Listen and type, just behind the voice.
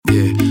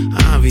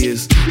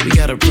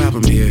a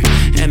problem here,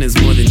 and it's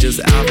more than just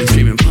Alvin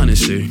streaming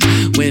Punisher.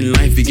 When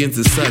life begins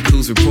to suck,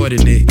 who's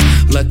reporting it?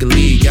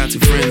 Luckily, you got two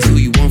friends who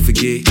you won't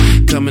forget.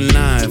 Coming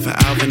live,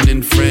 Alvin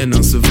and Friend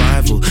on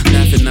survival.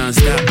 Laughing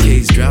non-stop,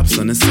 case drops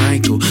on a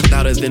cycle.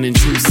 Louder than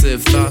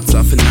intrusive thoughts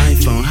off an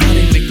iPhone. How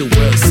they make the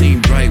world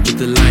seem bright with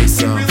the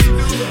lights off?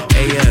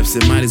 AFs,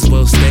 it might as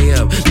well stay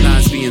up.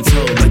 Lies being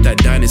told like that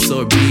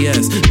dinosaur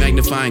BS.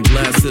 Magnifying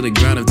glass to the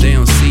ground if they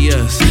don't see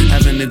us.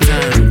 Having the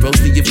time,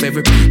 roasting your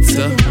favorite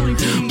pizza.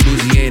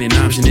 Bougie ain't an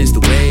option, it's the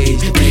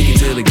wage. Take it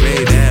to the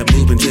grave, add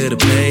moving to the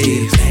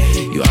place.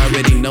 You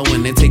already know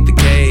when they take the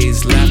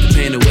K's. Laugh the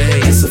pain away,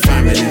 it's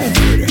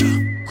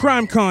affirmative.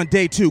 CrimeCon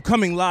Day 2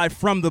 coming live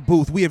from the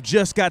booth. We have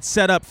just got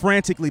set up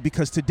frantically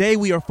because today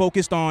we are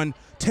focused on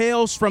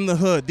Tales from the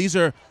Hood. These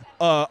are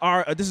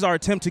this is our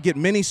attempt to get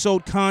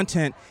mini-sode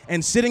content,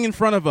 and sitting in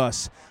front of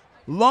us,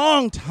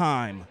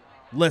 long-time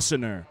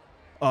listener,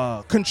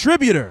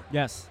 contributor,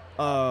 yes,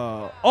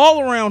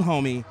 all-around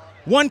homie,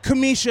 one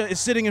Kamisha is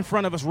sitting in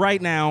front of us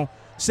right now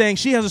saying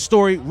she has a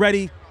story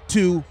ready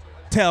to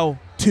tell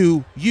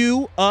to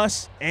you,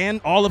 us, and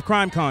all of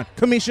CrimeCon.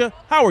 Kamisha,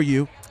 how are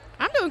you?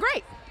 I'm doing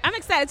great. I'm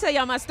excited to tell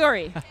y'all my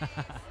story.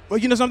 Well,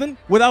 you know something?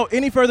 Without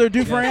any further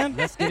ado, Fran,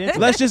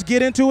 let's just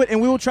get into it,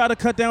 and we will try to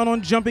cut down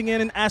on jumping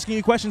in and asking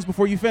you questions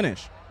before you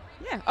finish.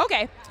 Yeah,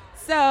 okay.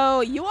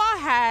 So you all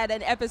had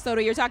an episode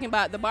where you're talking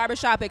about the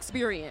barbershop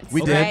experience.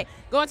 We right? did.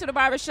 Going to the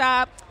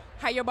barbershop,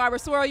 how your barber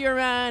swirl you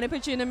around and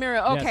put you in the mirror.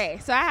 Okay,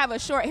 Yes. so I have a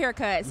short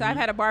haircut, so I've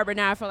had a barber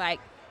now for like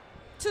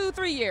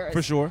 2-3 years.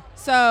 For sure.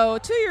 So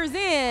 2 years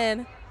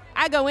in,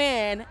 I go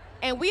in,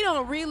 and we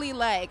don't really,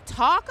 like,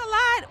 talk a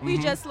lot. We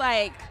just,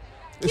 like,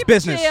 It's keep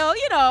business. it chill,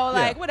 you know,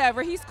 like, Yeah.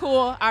 whatever. He's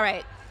cool. All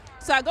right.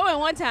 So I go in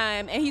one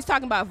time, and he's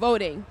talking about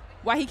voting,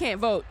 why he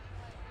can't vote.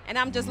 And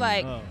I'm just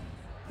like,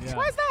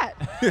 why's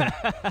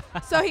that?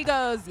 So he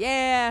goes,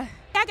 yeah,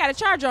 I got a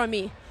charge on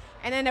me.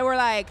 And then they were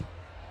like,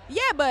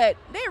 yeah, but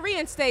they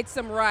reinstate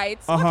some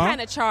rights. What kind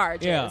of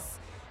charges? Yeah.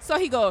 So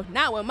he goes,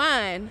 not with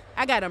mine.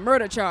 I got a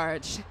murder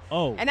charge.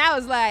 Oh. And I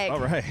was like, All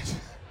right.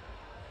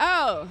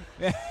 oh,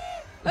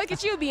 look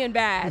at you being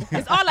bad.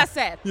 That's all I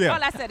said. Yeah.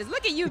 All I said is,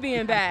 look at you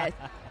being bad.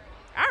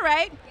 All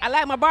right. I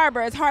like my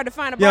barber. It's hard to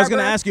find a barber. Yeah, I was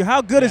going to ask you,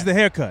 how good is the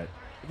haircut?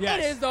 Yes.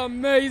 It is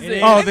amazing. It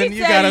is. Oh, Let then me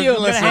you tell got to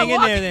listen. Hang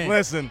in there then.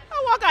 Listen.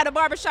 I walk out of the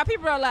barbershop,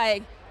 people are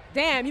like,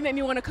 damn, you made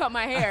me want to cut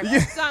my hair. Yeah.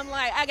 So I'm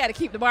like, I got to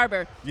keep the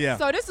barber. Yeah.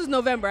 So this is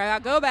November. I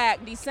go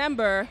back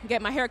December,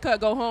 get my haircut,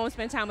 go home,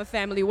 spend time with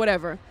family,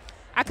 whatever.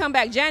 I come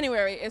back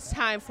January, it's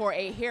time for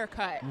a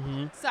haircut.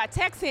 So I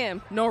text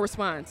him, no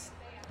response.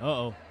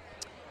 Uh-oh.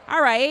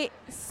 All right.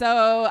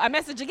 So I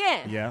message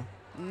again. Yeah.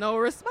 No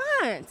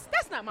response.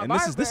 That's not my And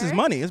barber. this is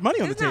money. It's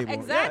money on the It's not- table.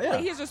 Exactly. Yeah,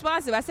 yeah. He's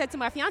responsive. I said to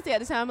my fiance at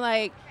the time,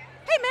 like,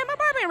 hey, man, my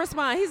barber ain't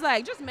respond. He's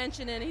like, just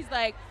mentioning. He's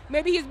like,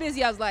 maybe he's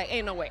busy. I was like,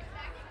 ain't no way.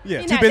 Yeah,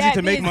 He too not busy that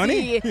to make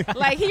money? busy.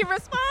 Like, he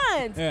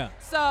responds. Yeah.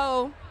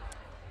 So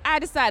I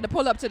decided to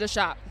pull up to the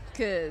shop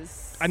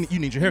because You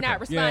need your he's not haircut.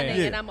 responding,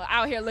 Yeah. and I'm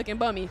out here looking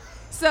bummy.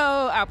 So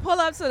I pull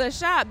up to the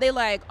shop. They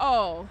like,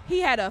 oh, he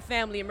had a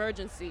family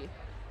emergency.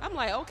 I'm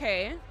like,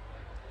 okay.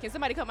 Can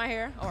somebody cut my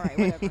hair? All right,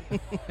 whatever.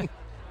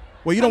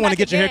 Well, you Come don't want to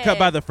back get your hair cut again.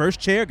 by the first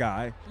chair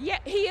guy. Yeah,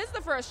 he is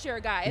the first chair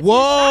guy. It's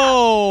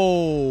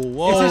Whoa.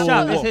 Whoa. It's his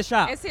shop. Whoa. It's his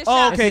shop. It's his Oh,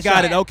 shop. okay, It's got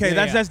his it. shop. Okay,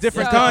 Yeah, that's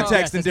different So- context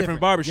Yes, in that's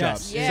different different.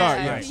 barbershops. Yes.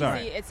 Yeah,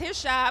 Sorry. It's his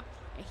shop.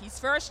 And he's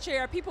first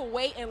chair. People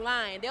wait in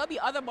line. There'll be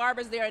other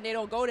barbers there, and they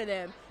don't go to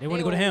them. They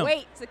wanna go to will him.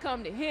 Wait to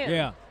come to him.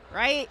 Yeah.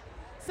 Right.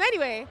 So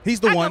anyway, He's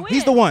the I one. go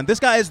He's in. the one. This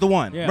guy is the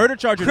one. Yeah. Murder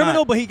charge or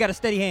Criminal, not. but he got a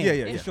steady hand. Yeah,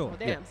 yeah, And yeah. sure. Well,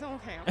 damn. So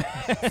okay.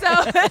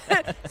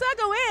 so I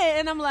go in,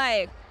 and I'm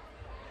like,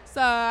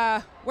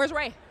 so where's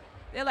Ray?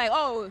 They're like,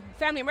 oh,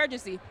 family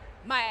emergency.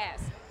 My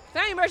ass.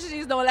 Family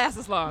emergencies don't last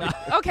as long.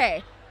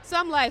 Okay. So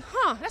I'm like,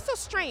 that's so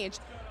strange.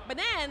 But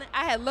then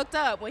I had looked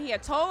up when he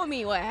had told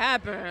me what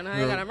happened.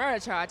 I got a murder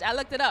charge. I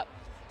looked it up.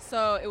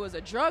 So it was a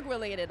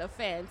drug-related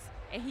offense,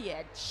 and he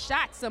had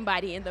shot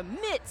somebody in the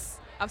midst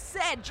of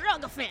said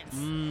drug offense.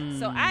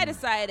 So I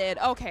decided,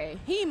 okay,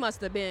 he must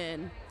have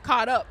been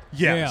caught up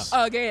Yes.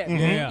 again.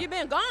 Yeah. You've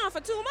been gone for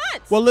 2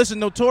 months. Well, listen,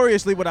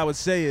 notoriously what I would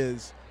say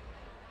is,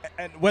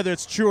 and whether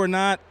it's true or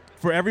not,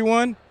 for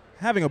everyone,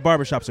 having a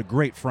barbershop's a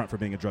great front for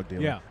being a drug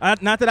dealer. Yeah.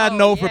 Not that I Oh,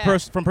 know yeah.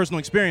 from personal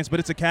experience, but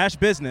it's a cash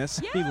business.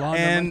 Yeah. He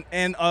launder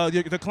And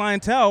the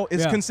clientele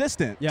is Yeah.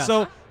 consistent. Yeah.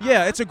 So,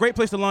 yeah, it's a great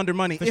place to launder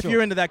money For if sure.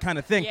 you're into that kind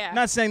of thing. Yeah.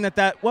 Not saying that,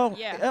 Yeah.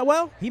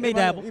 well, He may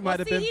dabble. He Well, might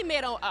have see, been. he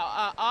made an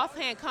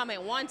offhand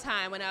comment one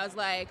time when I was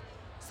like,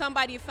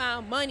 somebody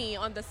found money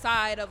on the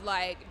side of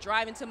like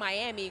driving to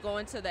Miami,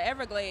 going to the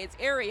Everglades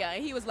area,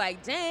 and he was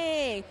like,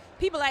 dang,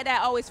 people like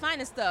that always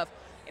finding stuff.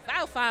 If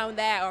I found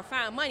that or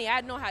found money,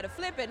 I'd know how to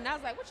flip it. And I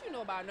was like, what you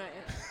know about nothing?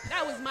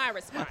 That was my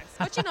response.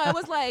 But you know, it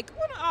was like,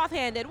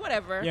 offhanded,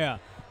 whatever. Yeah.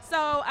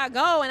 So I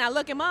go and I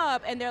look him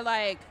up, and they're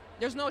like,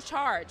 there's no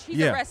charge. He's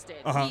Yeah. arrested.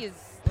 Uh-huh. He is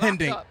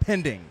Pending. locked up.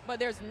 Pending. But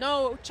there's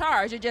no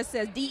charge. It just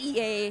says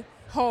DEA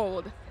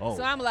hold. Oh.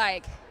 So I'm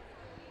like,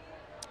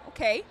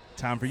 okay.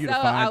 Time for you So to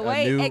I find a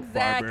wait new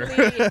exactly.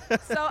 barber.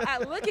 So I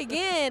look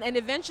again, and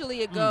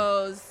eventually it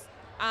goes,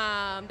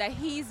 that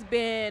he's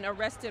been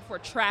arrested for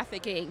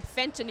trafficking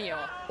fentanyl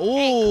and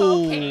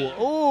Oh, cocaine.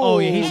 oh,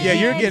 yeah,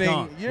 he's- you're he's getting,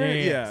 gone.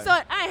 yeah. So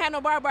I ain't had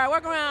no barber. I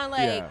walk around like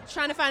Yeah.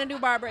 trying to find a new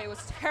barber. It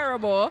was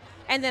terrible.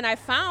 And then I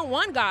found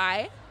one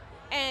guy,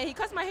 and he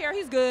cuts my hair.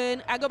 He's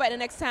good. I go back the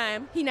next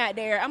time. He not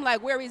there. I'm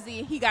like, where is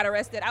he? He got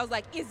arrested. I was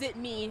like, is it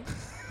me?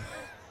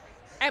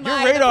 Am Your I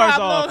the radar's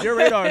problem? off. Your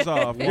radar's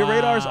off. Your Wow.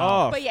 radar's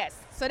off. But yes,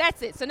 so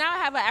that's it. So now I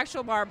have an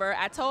actual barber.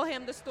 I told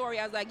him the story.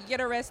 I was like, you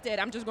get arrested.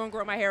 I'm just going to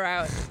grow my hair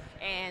out.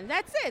 And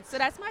that's it. So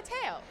that's my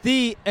tale.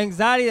 The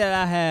anxiety that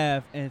I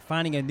have in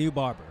finding a new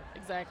barber.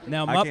 Exactly.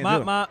 Now, I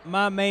can't do it.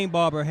 my main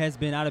barber has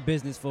been out of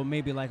business for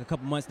maybe like a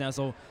couple months now.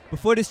 So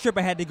before this trip,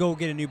 I had to go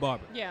get a new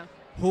barber Yeah.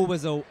 who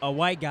was a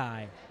white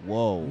guy.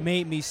 Whoa.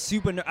 Made me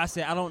super I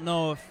said, I don't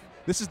know if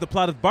This is the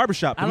plot of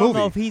Barbershop, the I don't movie.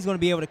 know if he's going to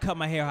be able to cut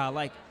my hair how I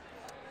like it.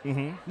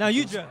 Mm-hmm. Now,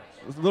 you judge.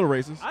 It's a little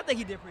racist. I think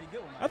he did pretty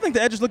good. I think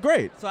the edges look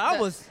great. So I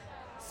was.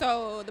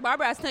 So the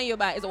barber I was telling you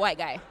about is a white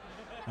guy.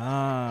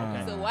 Ah.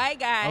 He's a white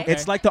guy.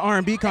 It's like the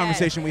R&B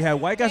conversation we had.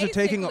 White guys are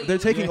taking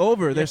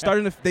over. They're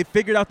starting to they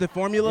figured out the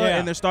formula Yeah.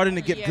 and they're starting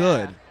to get Yeah.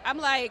 good. I'm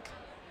like,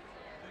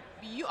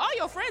 all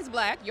your friends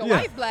black, your Yeah.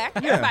 wife black,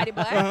 Yeah. everybody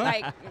black. Uh-huh.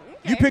 Like,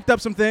 You okay. picked up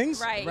some things.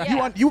 Right, Right. You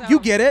yeah. want you So,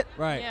 get it.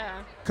 Right. Yeah.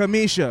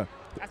 Kamisha.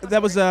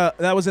 That's my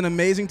That was an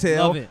amazing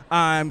tale. Love it.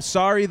 I'm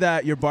sorry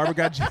that your barber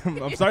got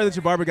I'm sorry that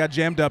your barber got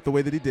jammed up the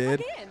way that he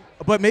did. Again,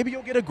 But maybe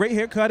you'll get a great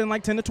haircut in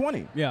like 10 to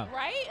 20. Yeah.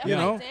 right? I'm You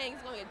like, know? dang,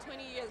 it's going to get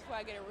 20 years before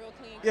I get it real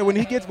clean. Yeah, when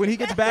he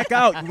gets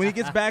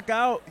back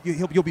out,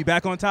 you'll be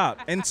back on top,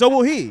 and so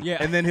will he. Yeah.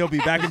 And then he'll be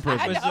back in For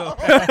prison. sure.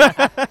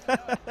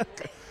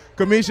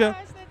 Kamisha, Gosh,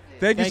 that's it.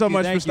 thank you so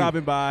much thank for you.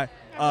 stopping by.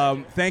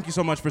 Thank you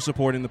so much for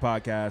supporting the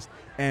podcast,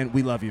 and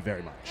we love you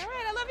very much. All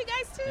right, I love you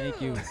guys too.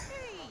 Thank you. Hey.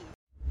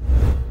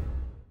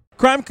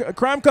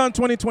 CrimeCon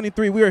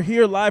 2023. We are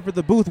here live at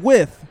the booth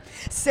with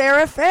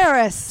Sarah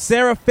Ferris.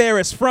 Sarah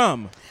Ferris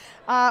from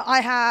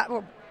I have.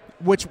 Well,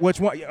 which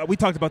one? We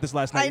talked about this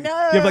last night. I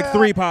know. You have like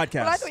 3 podcasts.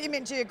 Well, I thought you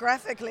meant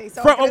geographically.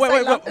 So From- I was gonna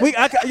say London.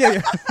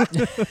 Yeah.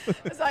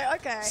 It's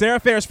like, okay. Sarah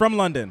Ferris from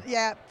London.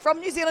 Yeah,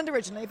 from New Zealand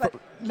originally, but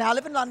now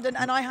live in London,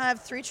 and I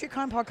have 3 true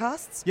crime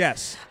podcasts.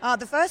 Yes.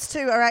 The first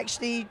 2 are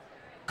actually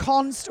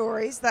con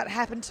stories that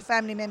happened to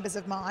family members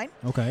of mine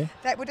Okay.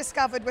 that were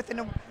discovered within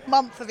a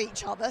month of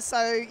each other.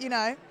 So, you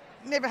know,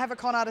 never have a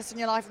con artist in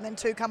your life and then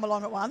 2 come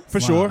along at once. For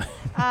Wow. sure.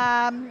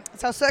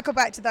 So I'll circle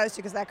back to those 2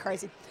 because they're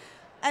crazy.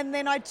 And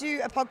then I do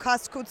a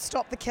podcast called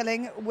Stop the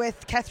Killing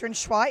with Catherine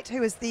Schweit,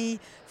 who is the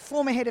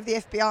former head of the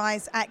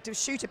FBI's active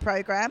shooter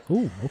program.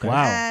 Ooh, okay.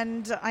 Wow.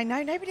 And I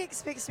know nobody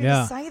expects me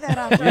Yeah. to say that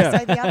after Yeah. I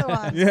say the other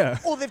ones. Yeah.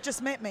 Or they've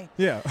just met me.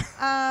 Yeah.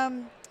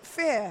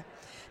 Fair.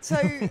 So,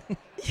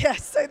 yeah,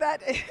 so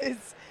that is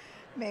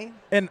me.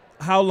 And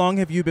how long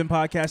have you been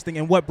podcasting,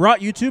 and what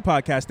brought you to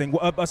podcasting,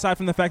 aside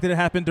from the fact that it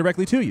happened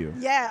directly to you?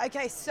 Yeah,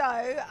 okay, so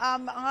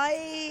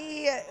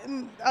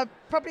I'll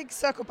probably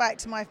circle back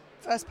to my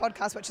first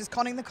podcast, which is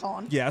Conning the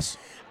Con. Yes.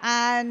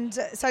 And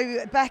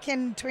so back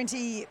in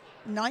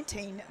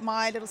 2019,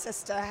 my little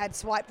sister had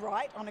swiped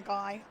right on a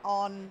guy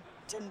on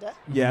Tinder.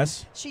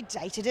 Yes. She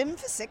dated him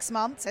for 6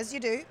 months, as you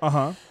do,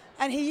 Uh-huh.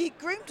 and he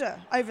groomed her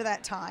over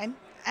that time.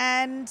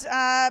 And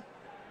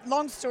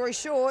long story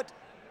short,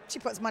 she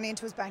puts money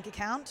into his bank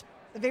account.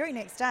 The very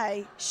next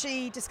day,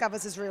 she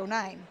discovers his real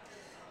name.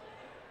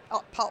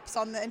 It pops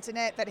on the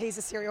internet that he's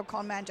a serial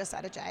con man just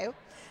out of jail.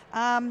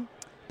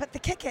 But the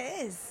kicker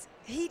is,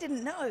 he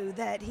didn't know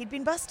that he'd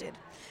been busted.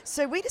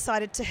 So we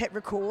decided to hit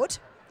record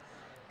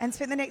and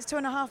spent the next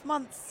 2.5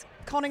 months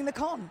conning the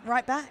con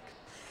right back.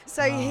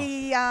 So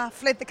he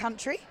fled the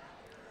country.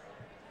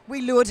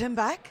 We lured him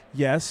back.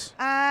 Yes.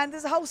 And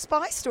there's a whole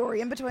spy story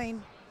in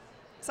between.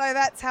 So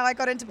that's how I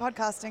got into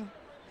podcasting.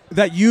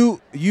 That you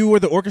were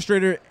the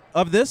orchestrator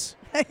of this?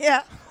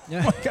 Yeah.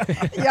 Yeah.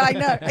 Yeah, I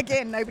know.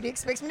 Again, nobody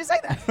expects me to say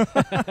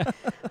that.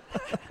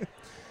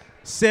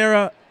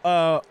 Sarah,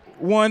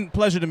 one,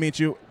 pleasure to meet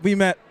you. We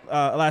met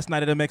last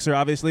night at a mixer,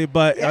 obviously,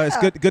 but it's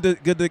Yeah.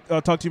 good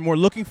to talk to you more.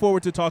 Looking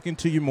forward to talking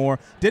to you more.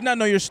 Did not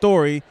know your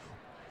story.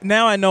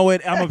 Now I know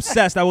it. I'm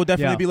obsessed. I will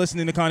definitely Yeah. be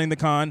listening to Conning the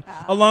Con,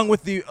 along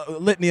with the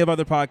litany of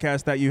other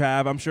podcasts that you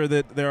have. I'm sure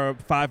that there are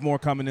 5 more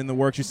coming in the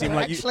works. You seem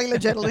like you, Actually,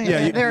 legitimately,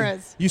 Yeah, you- there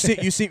is. you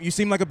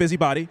seem like a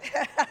busybody.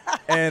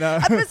 And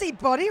A busy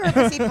body or a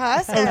busy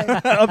person?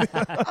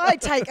 I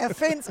take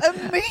offense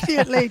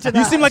immediately to that.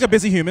 you seem like a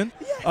busy human.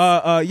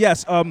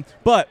 Yes.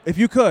 But if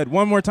you could,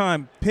 one more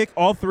time, pick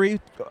all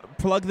 3,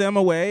 plug them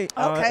away,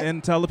 Okay.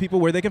 and tell the people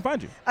where they can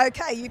find you.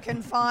 Okay, you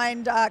can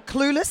find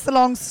Clueless,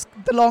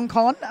 the long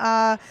con,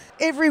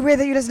 everywhere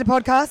that you listen to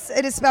podcasts.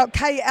 It is spelled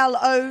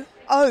KLOOGH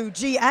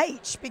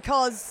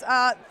because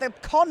the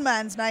con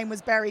man's name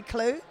was Barry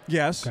Clue.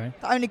 Yes. Okay.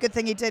 The only good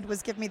thing he did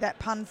was give me that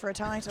pun for a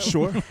title.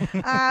 Sure.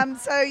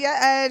 So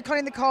yeah,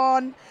 Conning the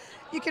Con.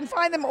 You can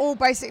find them all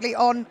basically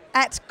on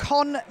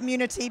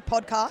 @Community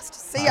Podcast,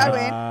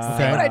 CON.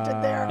 See what I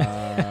did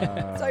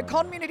there? So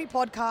Community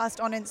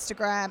Podcast on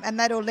Instagram, and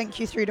that'll link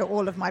you through to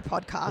all of my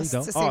podcasts, go.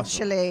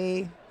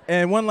 essentially.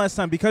 And one last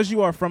time, because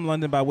you are from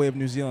London by way of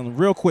New Zealand,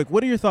 real quick,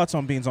 what are your thoughts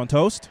on beans on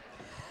toast?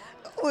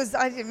 was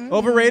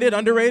Overrated,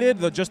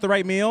 underrated, just the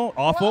right meal,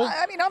 awful? Well,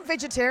 I mean, I'm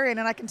vegetarian,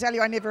 and I can tell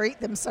you I never eat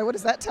them. So what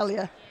does that tell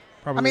you?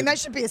 Probably. I mean, that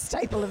should be a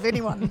staple of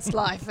anyone's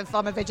life if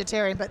I'm a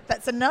vegetarian, but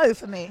that's a no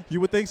for me. You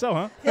would think so,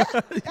 huh? Yeah.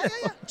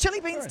 Chili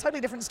beans,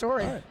 totally different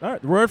story. All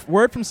right.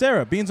 Word from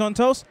Sarah. Beans on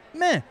toast?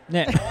 Meh.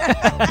 Yeah.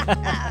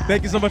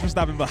 Thank you so much for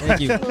stopping by.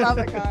 Thank you. Love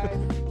it,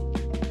 guys.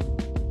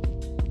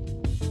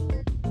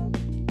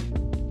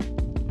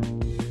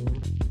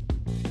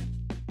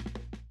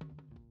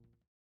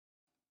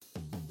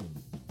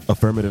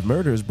 Affirmative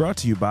Murder is brought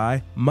to you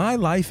by My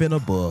Life in a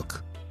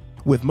Book.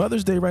 With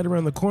Mother's Day right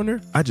around the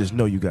corner, I just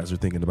know you guys are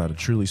thinking about a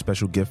truly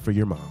special gift for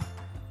your mom.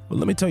 Well,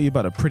 let me tell you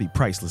about a pretty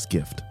priceless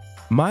gift.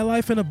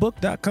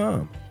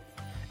 MyLifeInABook.com.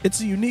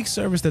 It's a unique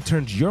service that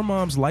turns your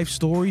mom's life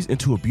stories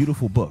into a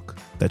beautiful book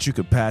that you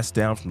could pass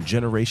down from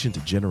generation to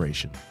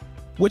generation,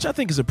 which I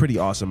think is a pretty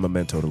awesome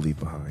memento to leave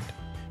behind.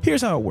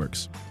 Here's how it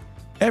works.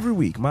 Every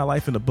week,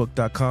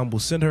 MyLifeInABook.com will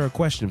send her a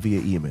question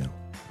via email.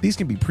 These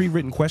can be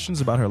pre-written questions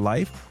about her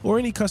life or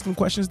any custom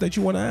questions that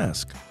you want to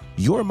ask.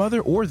 Your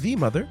mother or the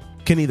mother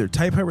can either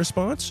type her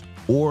response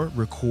or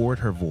record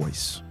her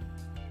voice.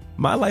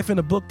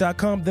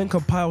 MyLifeInABook.com then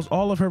compiles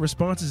all of her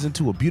responses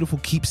into a beautiful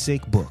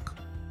keepsake book.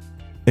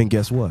 And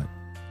guess what?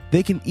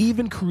 They can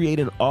even create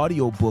an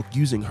audio book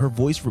using her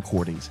voice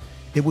recordings.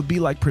 It would be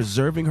like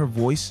preserving her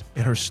voice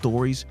and her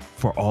stories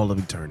for all of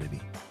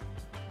eternity.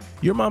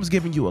 Your mom's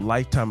giving you a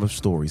lifetime of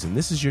stories, and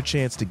this is your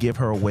chance to give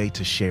her a way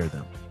to share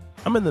them.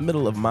 I'm in the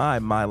middle of my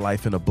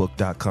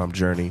MyLifeInABook.com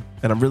journey,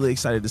 and I'm really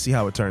excited to see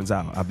how it turns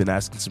out. I've been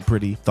asking some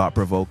pretty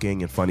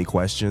thought-provoking and funny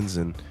questions,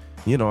 and,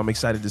 I'm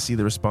excited to see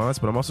the response,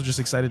 but I'm also just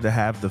excited to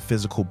have the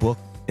physical book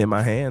in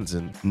my hands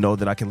and know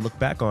that I can look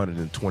back on it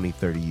in 20,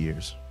 30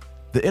 years.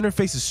 The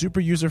interface is super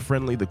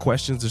user-friendly. The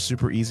questions are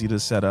super easy to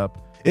set up.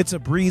 It's a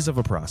breeze of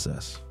a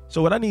process.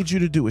 So what I need you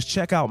to do is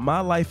check out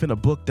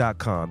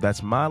MyLifeInABook.com.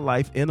 That's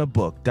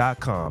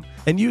MyLifeInABook.com.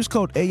 And use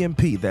code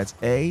AMP. That's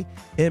A,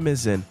 M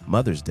as in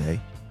Mother's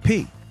Day,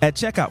 P, at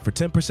checkout for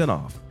 10%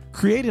 off.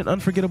 Create an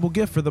unforgettable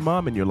gift for the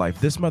mom in your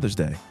life this Mother's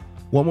Day.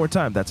 One more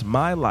time, that's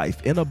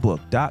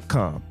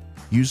MyLifeInABook.com.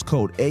 Use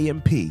code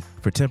AMP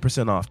for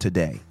 10% off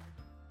today.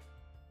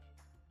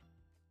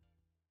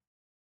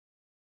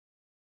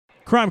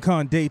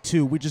 CrimeCon Day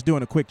 2, we're just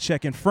doing a quick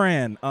check-in.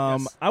 Fran,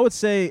 Yes. I would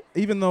say,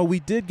 even though we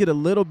did get a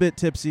little bit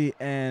tipsy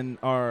and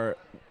were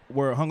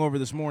hungover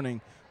this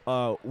morning,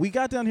 we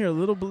got down here a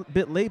little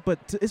bit late, but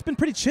it's been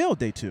pretty chill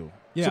Day 2.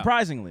 Yeah.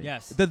 Surprisingly.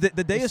 Yes. The day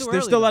It's is still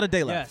there's early, still a lot though. of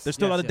day left. Yes, There's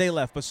still a lot of yes, day yes.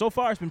 left, but so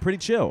far it's been pretty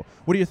chill.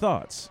 What are your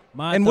thoughts?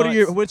 My and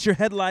thoughts- what's your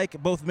head like,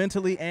 both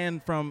mentally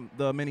and from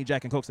the many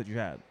Jack and Cokes that you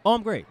had? Oh,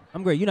 I'm great. I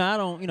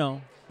don't, you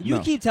No.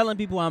 keep telling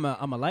people I'm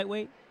a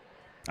lightweight.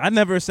 I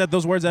never said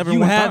those words ever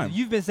one time.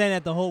 You've been saying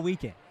that the whole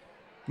weekend.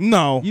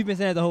 No. You've been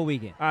saying that the whole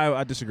weekend.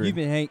 I disagree. You've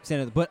been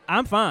saying it, but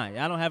I'm fine.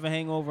 I don't have a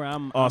hangover.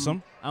 I'm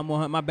Awesome.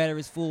 My battery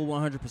is full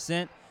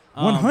 100%.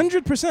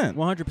 100%.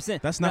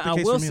 100%. That's not Now, the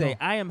case I will for me at say all.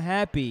 I am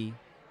happy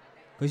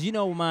because you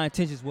know what my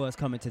intentions was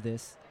coming to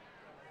this,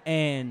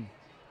 and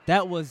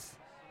that was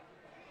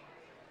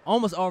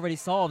almost already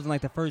solved in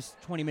like the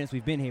first 20 minutes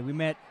we've been here. We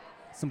met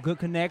some good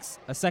connects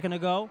a second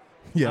ago.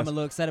 Yes. I'm a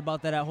little excited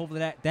about that.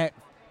 Hopefully that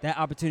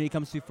opportunity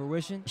comes to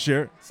fruition.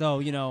 Sure. So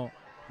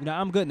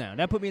I'm good now.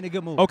 That put me in a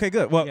good mood. Okay,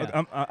 good. Well,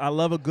 Yeah. I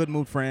love a good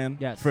mood, Fran,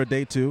 Yes. for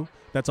Day 2.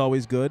 That's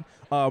always good.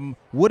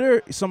 What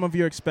are some of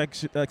your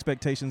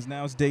expectations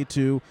now? It's Day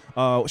 2.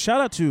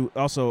 Shout out to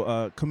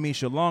also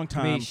Kamisha,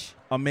 longtime Kamish.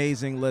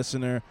 amazing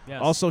listener.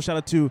 Yes. Also, shout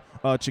out to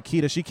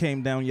Chiquita. She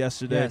came down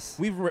yesterday. Yes.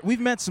 We've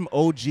met some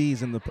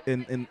OGs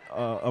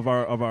of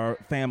our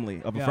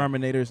family of Yeah.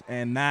 Affirminators,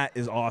 and that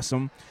is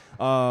awesome.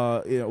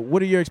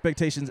 What are your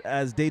expectations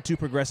as Day 2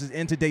 progresses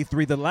into Day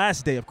 3, the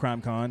last day of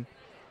CrimeCon?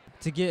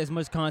 To get as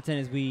much content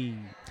as we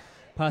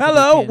possibly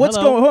Hello, can. what's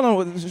Hello. going?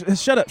 Hold on,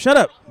 shut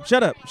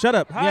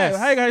up. Hi, Yes.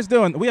 how you guys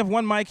doing? We have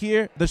one mic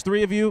here. There's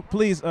 3 of you.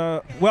 Please,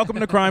 welcome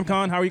to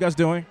CrimeCon. How are you guys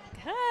doing?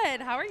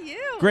 Good. How are you?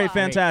 Great,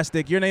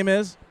 fantastic. Your name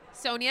is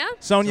Sonia.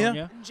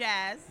 Sonia,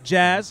 Jazz.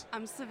 Jazz,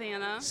 I'm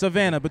Savannah.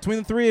 Savannah. Between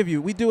the 3 of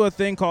you, we do a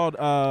thing called.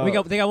 They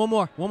got one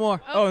more.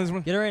 Oh, there's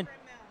one. Get her in.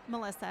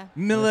 Melissa.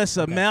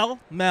 Melissa, Okay.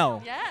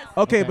 Mel. Yes.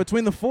 Okay, Okay.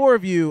 between the 4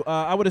 of you,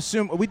 I would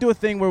assume we do a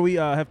thing where we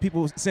have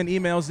people send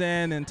emails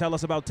in and tell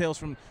us about tales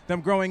from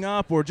them growing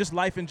up or just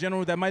life in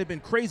general that might have been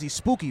crazy,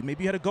 spooky.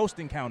 Maybe you had a ghost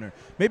encounter.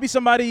 Maybe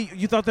somebody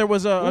you thought there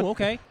was Ooh,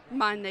 okay.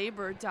 My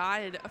neighbor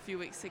died a few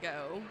weeks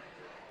ago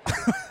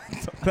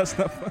That's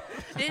not.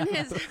 in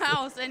his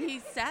house, and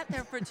he sat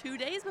there for 2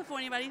 days before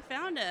anybody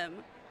found him.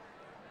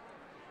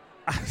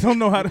 I don't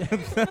know how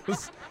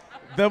to.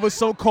 That was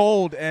so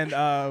cold and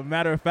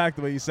matter of fact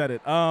the way you said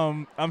it.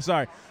 I'm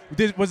sorry.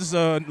 Was this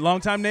a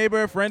longtime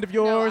neighbor, friend of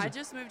No, yours? I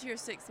just moved here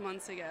 6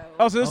 months ago.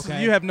 Oh, so this is,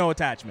 Okay. you have no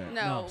attachment.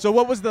 No. So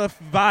what was the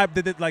vibe?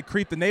 Did it like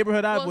creep the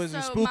neighborhood out? Well, Was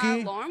it so spooky? my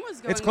alarm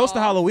was going It's close to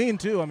off. Halloween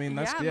too. I mean,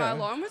 that's My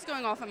alarm was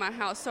going off at my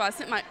house, so I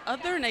sent my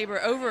other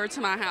neighbor over to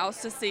my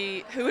house to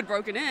see who had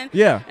broken in.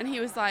 Yeah. And he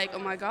was like, "Oh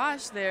my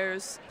gosh,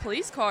 there's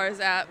police cars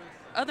at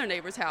other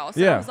neighbor's house."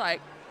 Yeah. And I was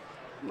like,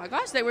 oh my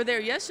gosh, they were there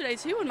yesterday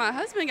too when my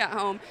husband got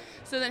home.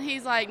 So then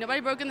he's like,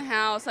 nobody broke in the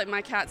house. Like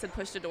my cats had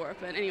pushed the door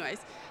open. Anyways,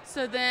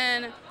 so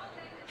then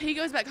he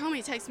goes back home.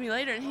 He texts me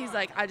later and he's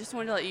like, I just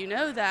wanted to let you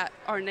know that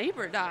our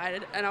neighbor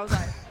died. And I was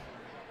like,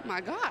 oh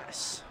my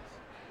gosh.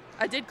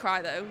 I did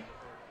cry though.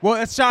 Well,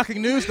 it's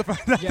shocking news to find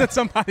out that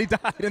somebody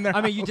died in their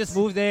I mean, house. you just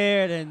moved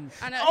there, and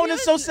I know. Oh, and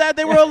it's so sad.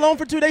 They were alone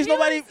for 2 days.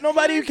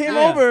 Nobody came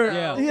over.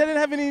 Yeah. He didn't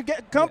have any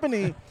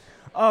company.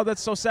 Oh,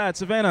 that's so sad.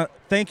 Savannah,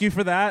 thank you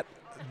for that.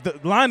 The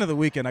line of the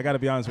weekend, I got to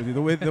be honest with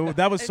you.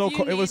 That was If so you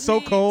cold. It need was so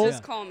me, cold.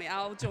 Just call me.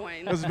 I'll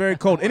join. It was very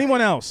cold.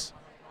 Anyone else?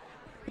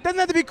 It doesn't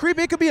have to be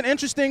creepy. It could be an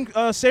interesting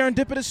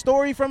serendipitous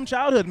story from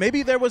childhood.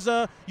 Maybe there was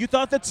you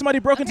thought that somebody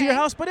broke into your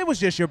house, but it was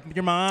just your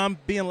mom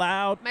being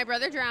loud. My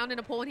brother drowned in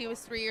a pool when he was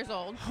 3 years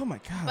old. Oh, my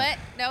God. But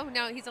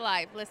no, he's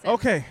alive. Listen.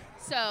 Okay.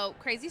 So,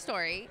 crazy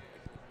story.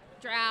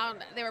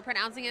 Drowned. They were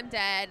pronouncing him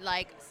dead.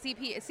 Like,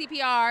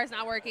 CPR is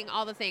not working,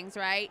 all the things,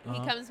 right?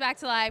 He comes back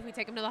to life. We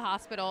take him to the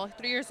hospital.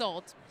 3 years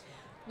old.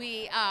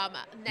 We,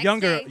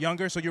 next day,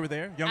 Younger, so you were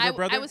there?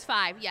 Brother? I was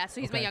 5, yeah.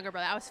 So he's my Okay. younger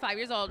brother. I was 5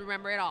 years old.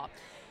 Remember it all.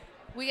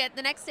 We get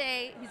the next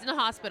day, he's in the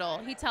hospital.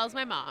 He tells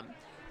my mom,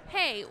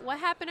 hey, what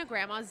happened to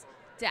Grandma's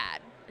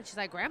dad? And she's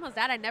like, Grandma's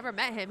dad? I never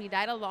met him. He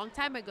died a long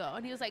time ago.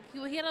 And he was like,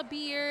 he had a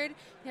beard.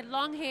 He had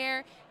long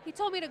hair. He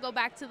told me to go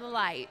back to the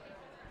light.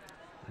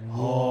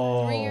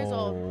 Whoa. 3 years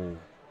old.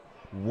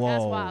 Whoa.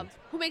 That's wild.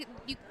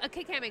 A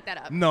kid can't make that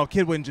up. No,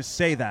 kid wouldn't just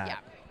say that. Yeah.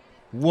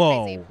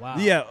 Whoa. Crazy. Wow.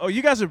 Yeah. Oh,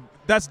 you guys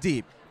that's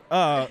deep.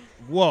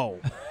 Whoa.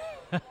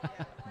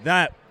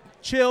 That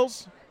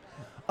chills.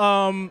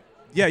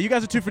 Yeah, you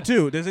guys are 2 for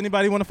 2. Does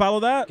anybody want to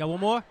follow that? got one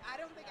more? I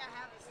don't think I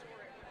have a story.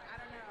 I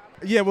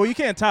don't know. Yeah, well, you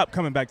can't top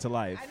coming back to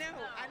life. I know.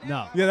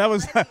 No. Yeah, that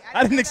was.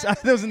 I didn't.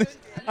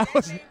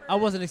 I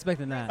wasn't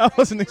expecting that. I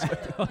wasn't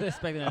expecting. I wasn't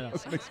expecting that. I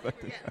wasn't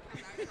expecting.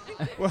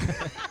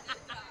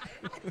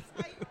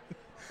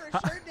 For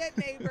sure, dead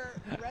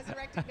neighbor,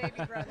 resurrected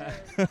baby brother.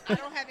 I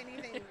don't have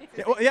anything.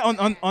 Yeah, well,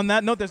 yeah. On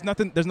that note, there's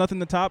nothing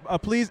to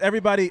top. Please,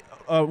 everybody,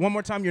 one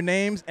more time, your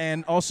names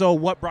and also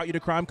what brought you to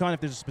CrimeCon.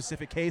 If there's a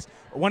specific case,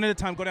 one at a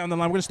time. Go down the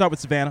line. We're gonna start with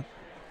Savannah.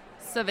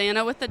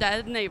 Savannah with the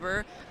dead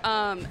neighbor.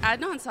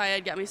 Adnan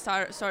Syed got me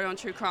started on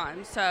true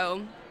crime.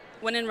 So,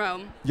 when in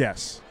Rome.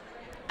 Yes.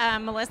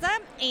 Melissa,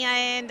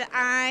 and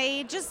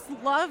I just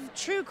love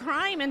true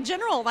crime in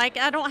general. Like,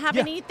 I don't have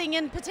Yeah. anything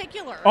in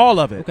particular. All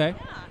of it. Okay.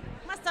 Yeah.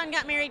 My son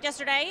got married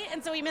yesterday,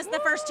 and so we missed the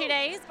first 2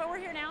 days, but we're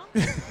here now.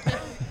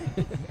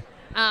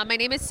 My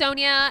name is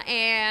Sonia,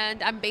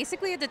 and I'm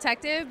basically a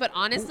detective, but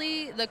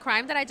honestly, the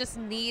crime that I just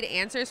need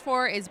answers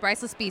for is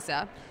Bryce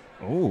Laspisa.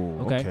 Oh.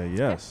 Okay. Okay.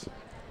 Yes.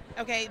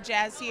 Okay,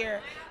 Jazz here.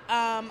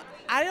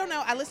 I don't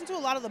know. I listened to a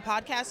lot of the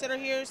podcasts that are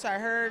here, so I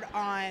heard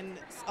on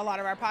a lot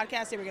of our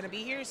podcasts they were going to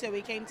be here, so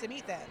we came to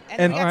meet them,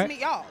 and we got to meet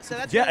y'all. So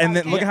that's Yeah, really and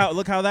then awesome.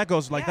 look how that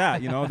goes like Yeah.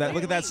 that. You know that.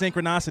 Look at that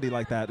synchronicity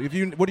like that.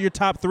 What are your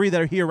top 3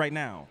 that are here right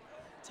now?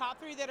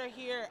 Top 3 that are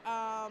here.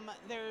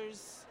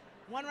 There's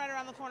one right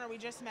around the corner. We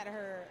just met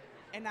her,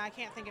 and I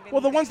can't think of anything.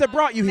 Well, the ones that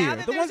brought you Now here.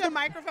 that The there's ones a that.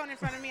 microphone in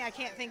front of me, I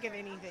can't think of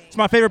anything. It's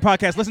my favorite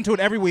podcast. Listen to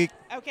it every week.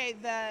 Okay,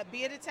 the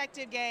Be a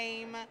Detective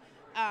game,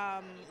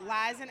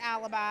 Lies and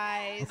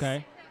Alibis,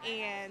 Okay.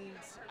 and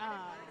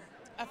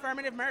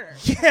Affirmative Murder.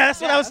 Yeah,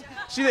 that's what I was.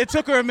 It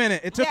took her a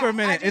minute. It took Yeah, her a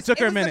minute. I It took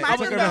her a just- it was minute. the It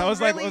took her a minute. I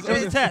was like, microphone it really was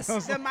just- It was a test. I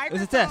was- The It was a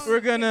microphone. test. We're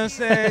gonna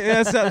say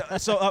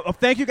yes. So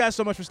thank you guys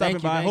so much for stopping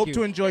Thank you, by. I thank hope you.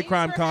 to enjoy Thanks for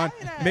CrimeCon.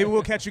 having us. Maybe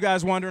we'll catch you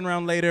guys wandering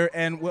around later,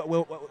 and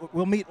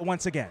we'll meet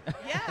once again.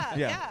 Yeah,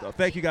 Yeah. So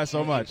thank you guys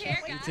so much. You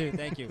too.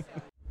 Thank you.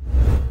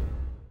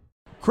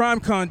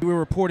 CrimeCon, we're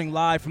reporting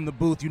live from the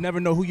booth. You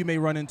never know who you may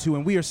run into,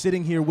 and we are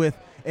sitting here with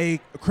a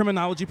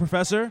criminology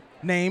professor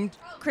named.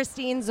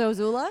 Christine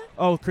Zozula.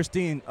 Oh,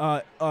 Christine,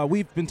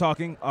 we've been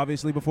talking,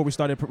 obviously, before we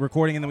started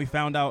recording, and then we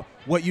found out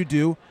what you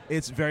do.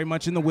 It's very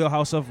much in the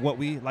wheelhouse of what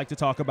we like to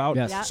talk about.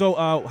 Yes. Yeah. So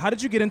how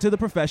did you get into the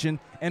profession,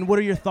 and what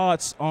are your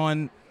thoughts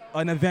on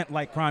an event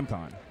like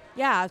CrimeCon?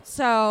 Yeah,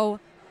 so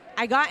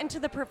I got into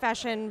the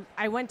profession.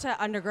 I went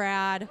to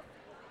undergrad,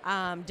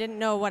 didn't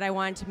know what I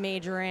wanted to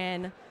major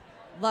in,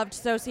 loved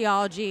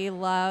sociology,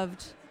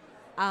 loved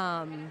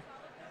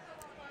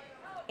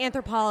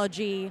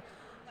anthropology,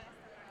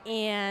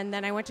 and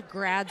then I went to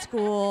grad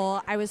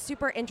school. I was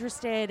super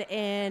interested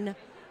in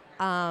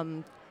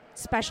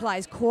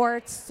specialized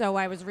courts, so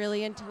I was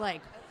really into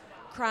like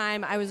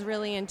crime. I was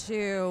really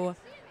into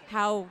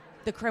how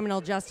the criminal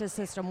justice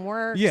system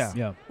works. Yeah.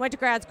 Yeah. Went to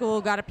grad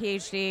school, got a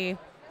PhD.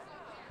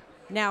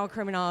 Now a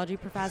criminology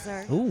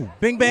professor. Ooh.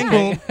 Bing, bang, Yeah.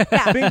 boom.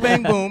 Yeah. Bing,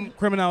 bang, boom.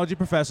 Criminology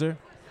professor.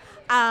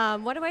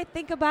 What do I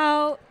think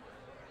about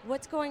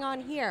what's going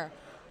on here?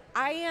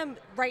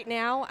 Right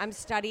now, I'm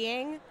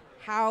studying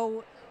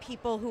how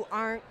people who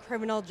aren't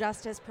criminal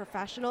justice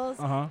professionals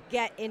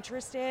get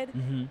interested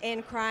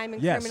in crime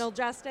and Yes. criminal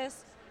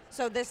justice.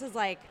 So this is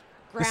like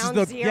This is ground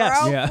the- zero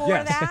yes. Yeah. for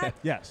Yes. that.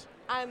 Yes.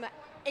 I'm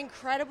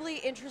incredibly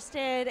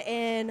interested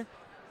in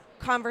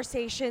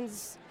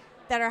conversations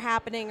that are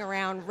happening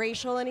around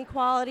racial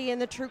inequality in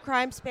the true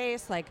crime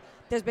space. Like,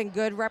 there's been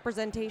good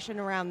representation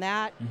around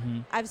that.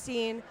 I've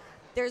seen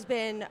there's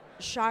been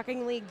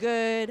shockingly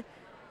good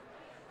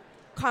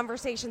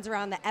conversations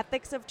around the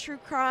ethics of true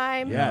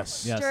crime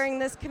Yes. during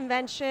this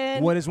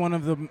convention. What is one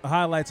of the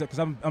highlights? Because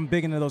I'm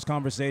big into those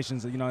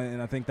conversations, you know,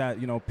 and I think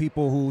that, you know,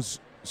 people whose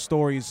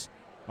stories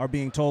are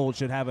being told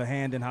should have a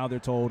hand in how they're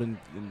told, and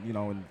you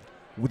know, and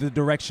with the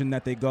direction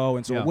that they go.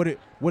 And so,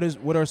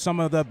 what are some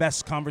of the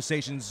best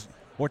conversations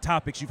or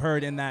topics you've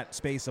heard in that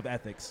space of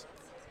ethics?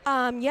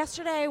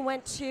 Yesterday, I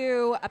went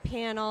to a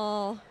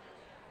panel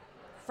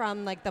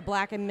from like the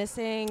Black and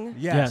Missing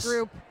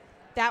group.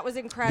 That was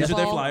incredible. These are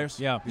their flyers.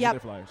 Yeah. These are their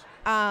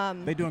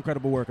flyers. They do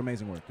incredible work,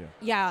 amazing work. Yeah.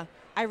 Yeah,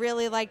 I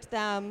really liked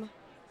them,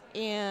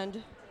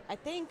 and I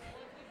think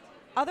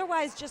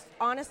otherwise, just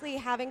honestly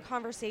having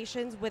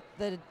conversations with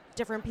the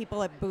different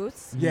people at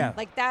booths. Yeah.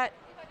 Like that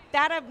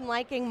I'm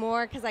liking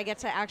more because I get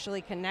to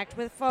actually connect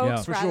with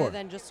folks For rather sure.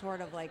 than just sort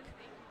of like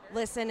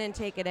listen and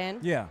take it in.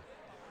 Yeah.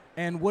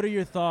 And what are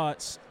your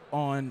thoughts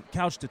on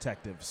couch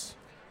detectives?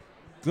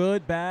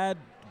 Good, bad,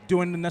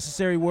 doing the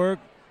necessary work,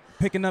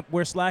 picking up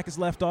where slack is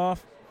left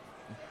off?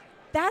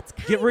 That's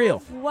kind Get real.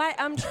 of what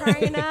I'm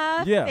trying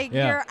to Yeah.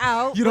 figure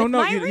out You don't with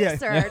know. my Yeah.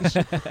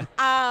 research.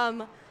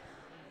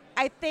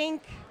 I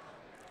think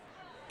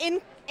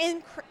in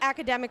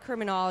academic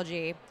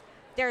criminology,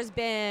 there's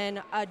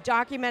been a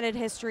documented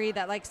history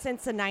that, like,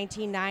 since the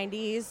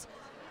 1990s,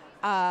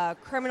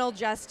 criminal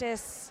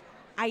justice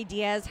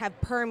ideas have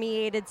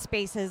permeated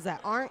spaces that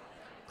aren't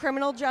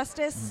criminal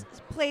justice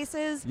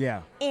places.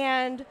 Yeah.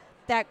 And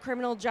that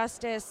criminal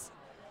justice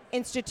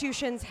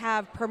institutions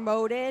have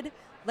promoted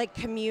like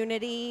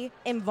community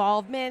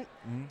involvement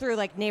through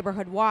like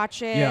neighborhood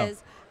watches. Yeah.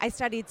 I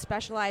studied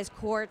specialized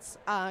courts,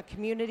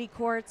 community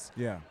courts,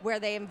 Yeah. where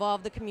they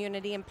involve the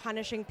community in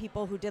punishing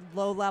people who did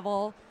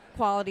low-level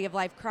quality of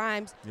life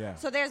crimes. Yeah.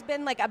 So there's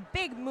been like a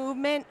big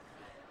movement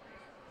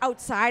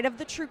outside of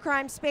the true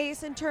crime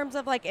space in terms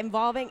of like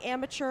involving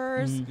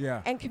amateurs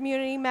Yeah. and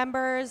community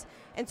members.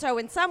 And so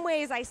in some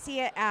ways I see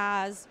it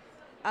as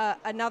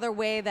another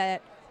way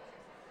that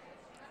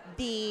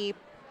the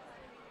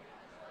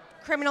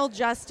criminal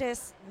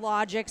justice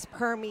logics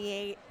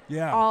permeate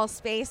all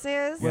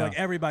spaces. Where like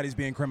everybody's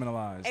being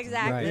criminalized.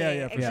 Exactly. Right.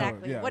 Yeah, for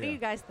exactly. sure. Yeah, What do yeah. you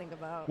guys think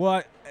about?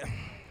 Well,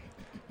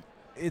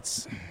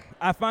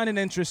 I find it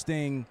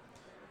interesting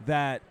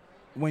that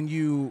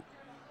when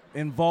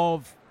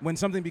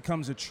something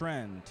becomes a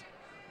trend,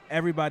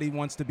 everybody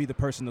wants to be the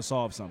person to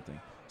solve something.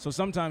 So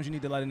sometimes you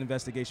need to let an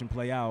investigation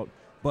play out,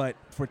 but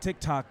for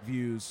TikTok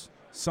views,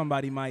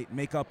 somebody might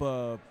make up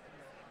a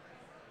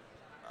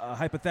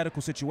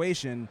hypothetical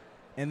situation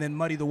and then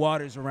muddy the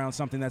waters around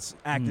something that's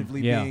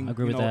actively being, I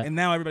agree with that. And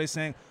now everybody's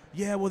saying,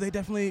 yeah, well, they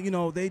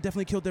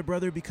definitely killed their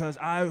brother because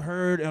I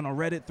heard on a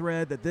Reddit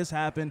thread that this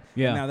happened.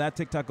 Yeah. And now that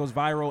TikTok goes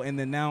viral, and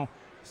then now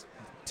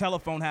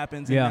telephone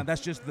happens, and now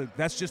that's just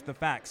the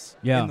facts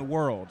in the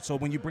world. So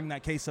when you bring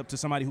that case up to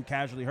somebody who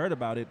casually heard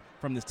about it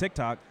from this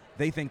TikTok,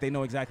 they think they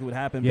know exactly what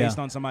happened based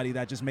on somebody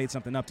that just made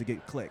something up to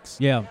get clicks.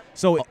 Yeah.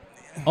 So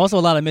also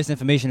a lot of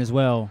misinformation as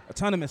well. A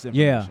ton of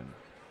misinformation.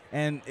 Yeah.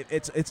 And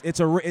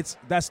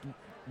that's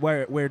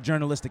where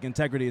journalistic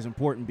integrity is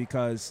important,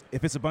 because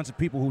if it's a bunch of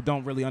people who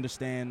don't really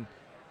understand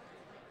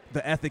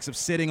the ethics of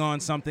sitting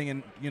on something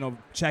and,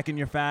 checking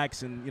your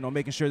facts and,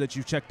 making sure that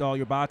you've checked all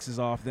your boxes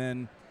off,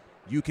 then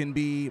you can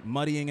be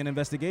muddying an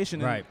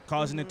investigation and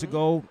causing it to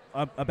go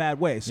a bad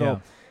way. So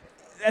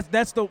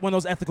that's one of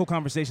those ethical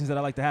conversations that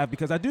I like to have,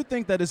 because I do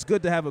think that it's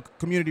good to have a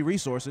community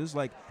resources,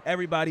 like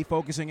everybody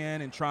focusing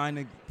in and trying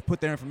to put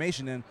their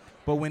information in.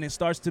 But when it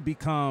starts to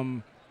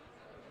become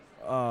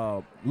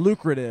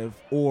lucrative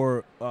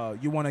or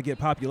you want to get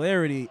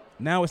popularity,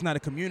 now it's not a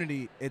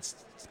community. It's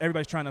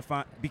everybody's trying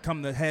to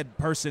become the head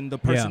person, the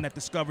person that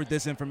discovered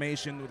this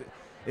information.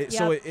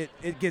 So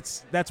it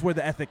gets, that's where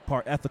the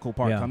ethical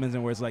part comes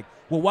in, where it's like,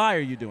 well, why are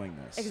you doing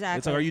this? Exactly.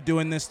 It's like, are you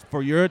doing this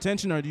for your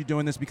attention, or are you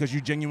doing this because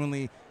you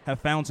genuinely have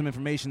found some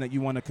information that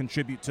you want to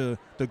contribute to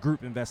the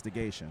group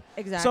investigation?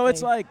 Exactly. So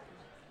it's like,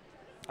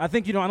 I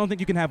don't think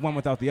you can have one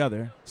without the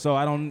other. So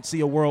I don't see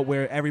a world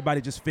where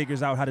everybody just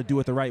figures out how to do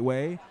it the right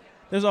way.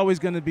 There's always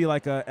going to be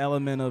like an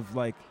element of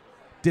like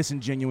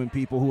disingenuine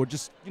people who are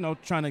just,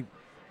 trying to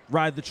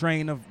ride the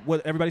train of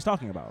what everybody's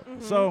talking about.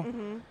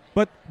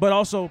 But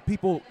also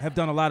people have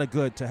done a lot of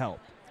good to help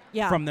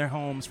from their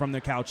homes, from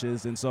their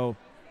couches. And so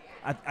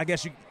I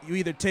guess you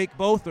either take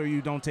both or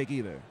you don't take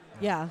either.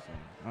 Yeah.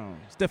 So,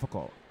 it's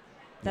difficult.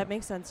 That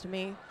makes sense to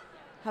me.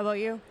 How about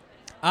you?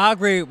 I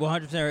agree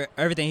 100%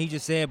 everything he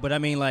just said, but I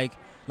mean, like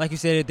you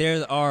said,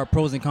 there are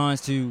pros and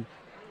cons to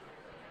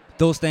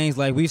those things.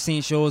 Like we've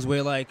seen shows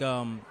where like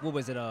what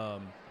was it?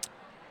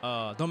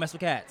 Don't Mess with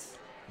Cats.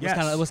 Yes.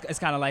 It's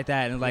kind of like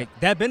that, and like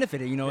that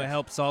benefited. It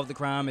helped solve the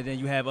crime, and then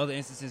you have other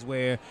instances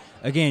where,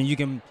 again, you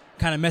can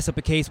kind of mess up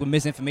a case with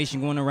misinformation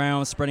going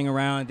around, spreading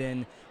around,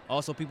 and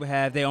also people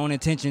have their own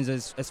intentions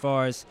as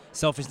far as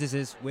selfishness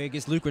is, where it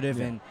gets lucrative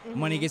and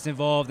money gets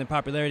involved and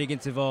popularity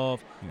gets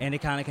involved, and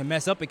it kind of can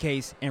mess up a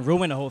case and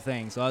ruin the whole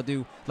thing. So I'll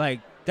do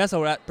that's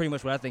pretty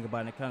much what I think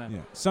about it. Kind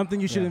of something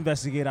you should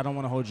investigate. I don't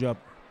want to hold you up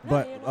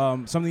But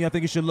something I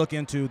think you should look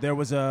into. There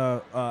was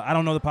I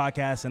don't know the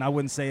podcast, and I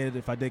wouldn't say it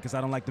if I did because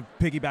I don't like to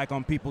piggyback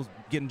on people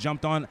getting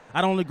jumped on.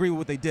 I don't agree with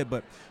what they did,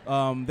 but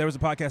there was a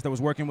podcast that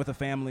was working with a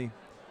family.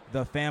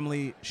 The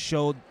family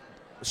shared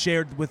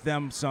with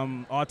them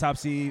some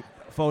autopsy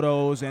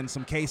photos and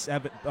some case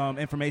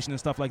information and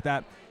stuff like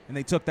that, and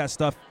they took that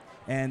stuff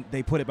and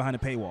they put it behind a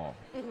paywall.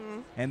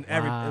 Mm-hmm. And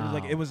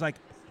it was like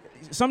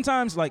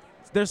sometimes like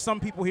there's some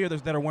people here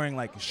that are wearing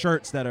like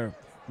shirts that are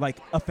like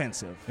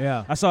offensive.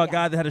 Yeah. I saw a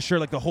guy that had a shirt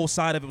like the whole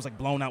side of it was like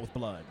blown out with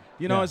blood.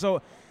 You know, and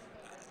so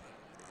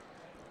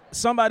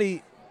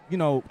somebody, you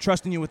know,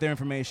 trusting you with their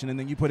information and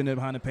then you putting it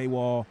behind a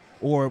paywall,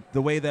 or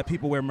the way that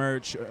people wear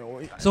merch.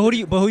 So who do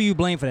you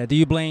blame for that? Do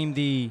you blame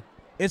the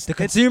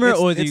consumer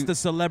or it's the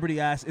celebrity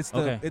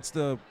it's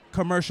the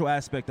commercial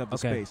aspect of the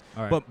space.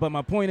 All right. But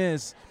my point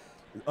is,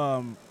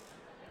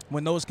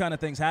 when those kind of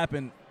things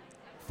happen,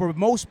 for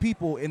most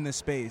people in this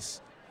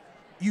space,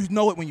 you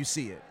know it when you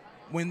see it.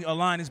 When a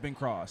line has been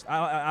crossed,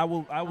 I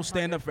will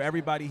stand up for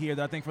everybody here.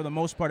 That I think for the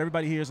most part,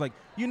 everybody here is like,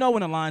 you know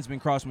when a line's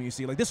been crossed when you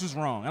see it. Like, this is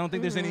wrong. I don't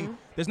think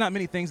there's not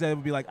many things that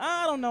would be like,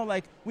 I don't know,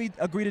 like we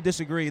agree to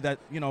disagree that,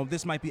 you know,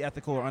 this might be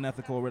ethical or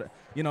unethical, or,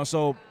 you know.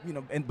 So, you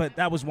know, but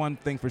that was one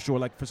thing for sure.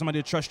 Like for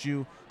somebody to trust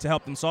you to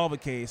help them solve a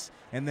case,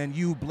 and then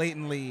you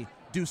blatantly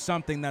do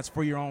something that's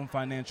for your own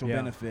financial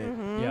benefit.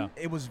 Mm-hmm. Yeah,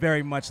 it was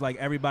very much like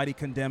everybody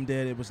condemned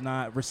it. It was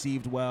not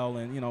received well,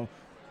 and you know,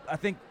 I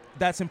think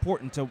that's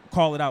important to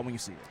call it out when you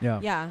see it.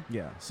 Yeah.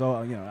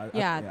 So, you know.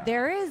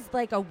 There is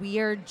like a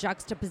weird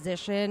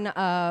juxtaposition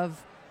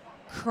of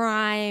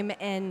crime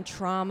and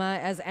trauma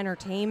as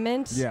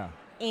entertainment. Yeah.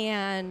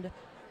 And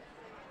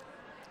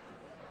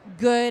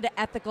good,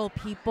 ethical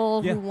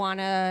people who want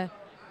to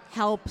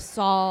help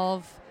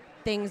solve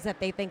things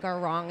that they think are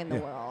wrong in the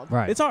world.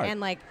 Right. It's hard.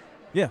 And like,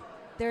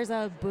 there's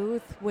a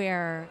booth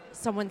where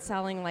someone's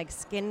selling like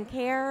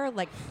skincare,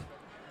 like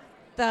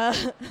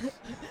the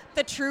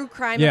true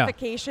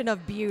crimification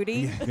of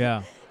beauty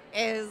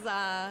is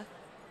an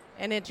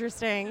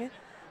interesting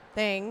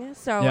thing.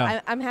 So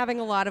I'm having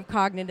a lot of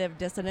cognitive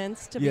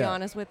dissonance, to be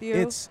honest with you.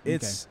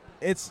 It's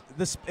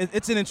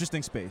an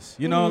interesting space.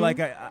 You know, like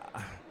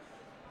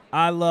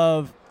I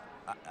love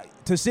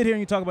to sit here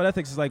and you talk about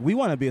ethics. Is like we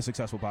want to be a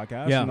successful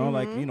podcast. You know,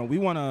 like, you know, we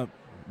want to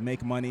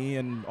make money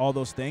and all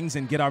those things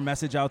and get our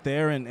message out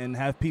there and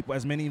have people,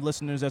 as many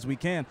listeners as we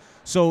can.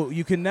 So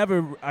I can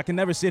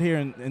never sit here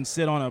and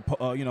sit on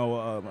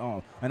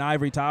an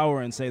ivory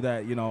tower and say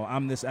that, you know,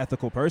 I'm this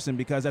ethical person,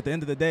 because at the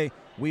end of the day,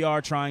 we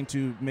are trying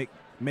to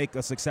make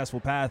a successful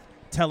path,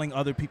 telling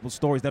other people's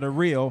stories that are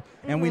real.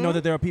 And we know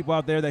that there are people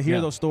out there that hear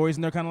those stories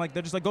and they're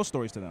just like ghost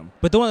stories to them.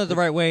 But doing it the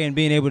right way and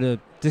being able to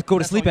just go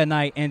to sleep at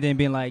night and then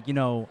being like, you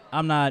know,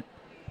 I'm not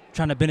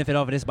trying to benefit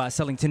off of this by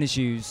selling tennis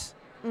shoes.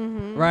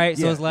 Mm-hmm. Right,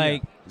 so it's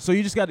like, so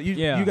you just got to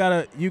you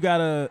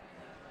gotta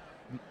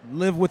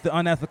live with the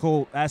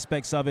unethical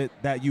aspects of it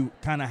that you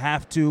kind of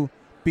have to,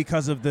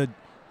 because of the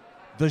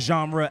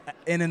genre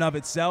in and of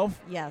itself.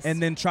 Yes,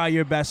 and then try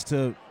your best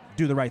to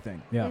do the right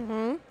thing.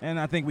 Yeah, and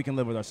I think we can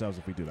live with ourselves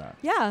if we do that.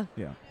 Yeah,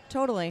 yeah,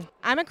 totally.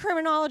 I'm a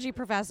criminology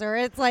professor.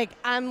 It's like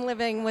I'm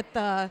living with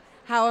the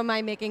how am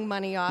I making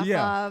money off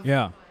of?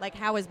 Yeah, like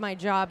how is my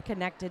job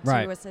connected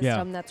to a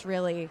system that's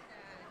really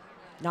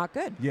not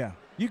good? Yeah,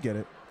 you get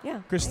it.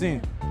 Yeah.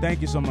 Christine,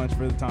 thank you so much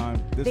for the time.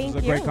 This was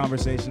a great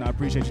conversation. I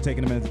appreciate you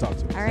taking a minute to talk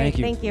to us. All right.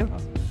 Thank you.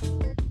 Awesome.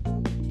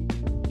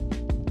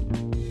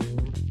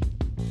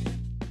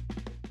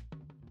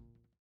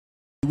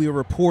 We are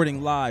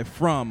reporting live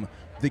from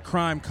the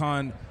Crime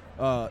Con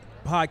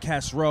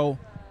podcast row.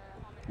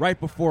 Right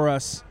before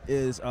us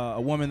is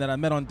a woman that I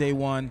met on day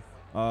one,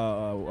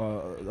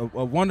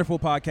 a wonderful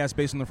podcast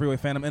based on the Freeway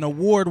Phantom, an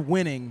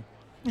award-winning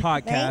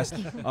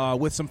podcast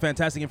with some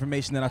fantastic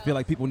information that I feel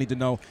like people need to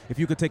know. If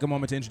you could take a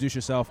moment to introduce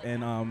yourself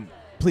and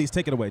please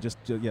take it away.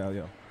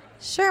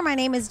 Sure. My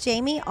name is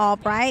Jamie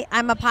Albright.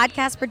 I'm a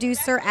podcast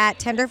producer at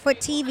Tenderfoot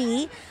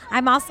TV.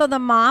 I'm also the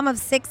mom of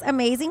 6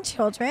 amazing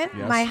children.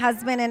 Yes. My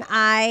husband and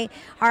I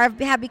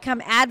have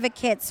become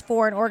advocates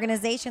for an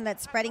organization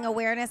that's spreading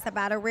awareness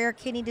about a rare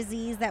kidney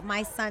disease that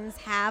my sons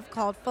have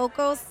called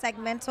focal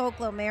segmental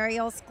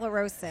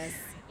glomerulosclerosis.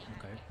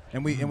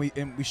 And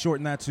we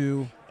shorten that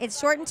to? It's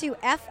shortened to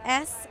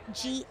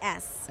FSGS.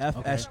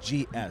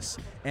 FSGS.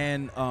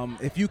 And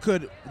if you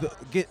could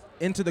get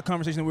into the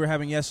conversation that we were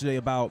having yesterday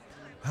about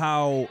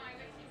how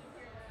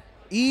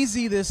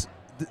easy this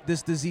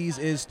disease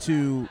is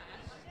to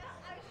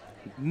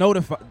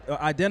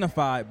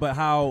identify, but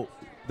how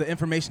the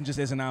information just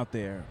isn't out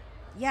there.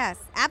 Yes,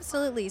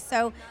 absolutely.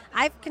 So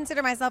I've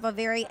considered myself a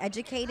very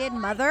educated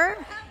mother.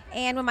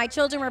 And when my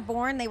children were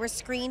born, they were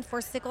screened for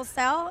sickle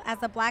cell. As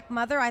a black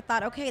mother, I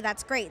thought, okay,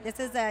 that's great.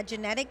 This is a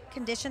genetic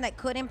condition that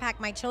could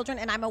impact my children,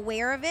 and I'm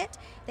aware of it.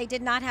 They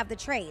did not have the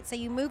trait. So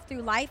you move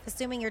through life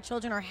assuming your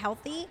children are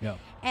healthy,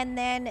 and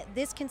then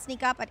this can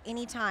sneak up at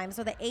any time.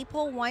 So the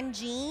APOL1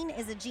 gene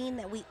is a gene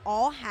that we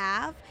all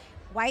have.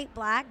 White,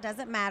 black,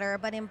 doesn't matter.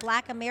 But in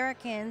black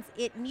Americans,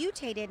 it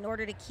mutated in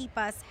order to keep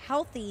us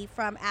healthy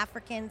from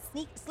African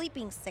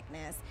sleeping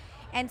sickness.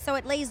 And so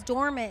it lays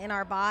dormant in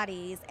our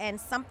bodies,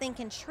 and something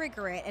can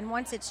trigger it. And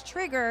once it's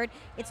triggered,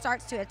 it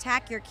starts to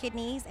attack your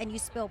kidneys, and you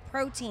spill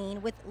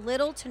protein with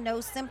little to no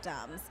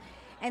symptoms.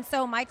 And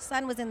so my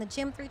son was in the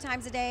gym 3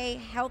 times a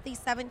day, healthy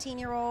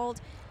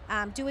 17-year-old,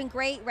 doing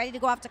great, ready to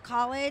go off to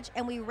college.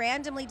 And we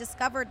randomly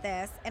discovered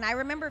this. And I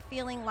remember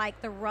feeling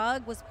like the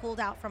rug was pulled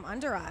out from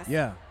under us.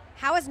 Yeah.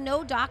 How has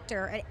no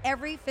doctor at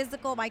every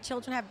physical my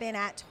children have been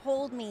at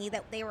told me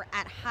that they were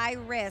at high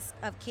risk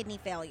of kidney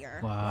failure?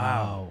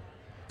 Wow.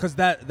 Because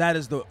that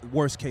is the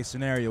worst case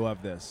scenario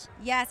of this.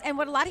 Yes, and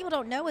what a lot of people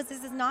don't know is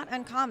this is not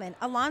uncommon.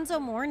 Alonzo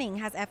Mourning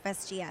has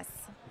FSGS.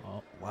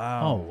 Oh,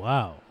 wow. Oh,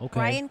 wow. Okay.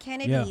 Brian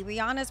Kennedy, Yeah.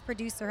 Rihanna's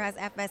producer, has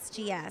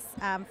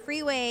FSGS.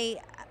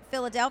 Freeway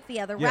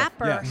Philadelphia, the Yes,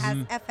 rapper, yes. has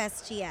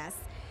FSGS.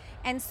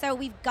 And so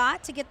we've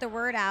got to get the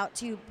word out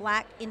to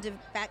black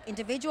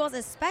individuals,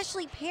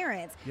 especially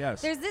parents.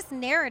 Yes. There's this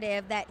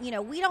narrative that,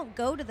 we don't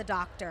go to the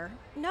doctor.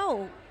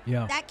 No.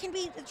 Yeah. That can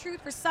be the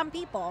truth for some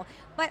people.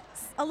 But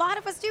a lot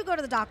of us do go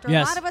to the doctor.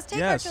 Yes. A lot of us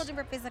take our Yes. children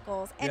for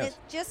physicals. And Yes. it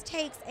just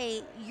takes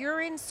a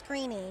urine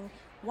screening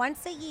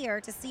once a year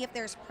to see if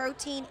there's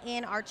protein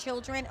in our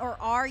children or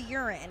our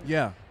urine.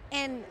 Yeah.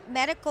 And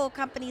medical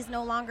companies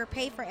no longer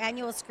pay for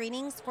annual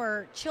screenings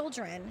for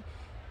children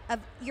of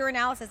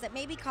urinalysis. It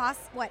maybe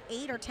costs,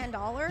 $8 or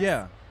 $10?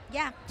 Yeah.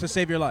 Yeah. To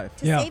save your life.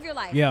 To save your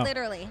life,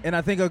 literally. And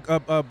I think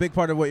a big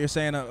part of what you're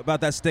saying about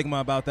that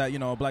stigma, about that,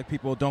 black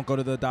people don't go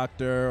to the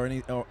doctor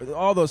or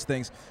all those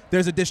things,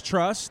 there's a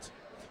distrust.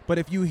 But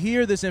if you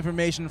hear this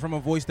information from a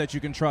voice that you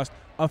can trust,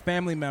 a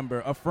family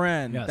member, a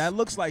friend Yes. that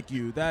looks like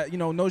you, that,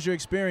 knows your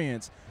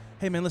experience,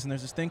 hey, man, listen,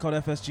 there's this thing called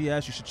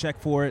FSGS. You should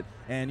check for it.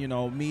 And,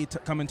 me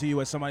coming to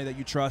you as somebody that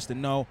you trust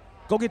and know,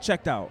 go get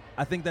checked out.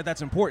 I think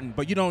that's important.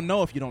 But you don't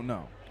know if you don't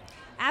know.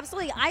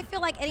 Absolutely. I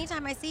feel like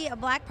anytime I see a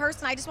black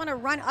person, I just want to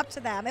run up to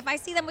them. If I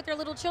see them with their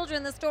little children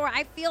in the store,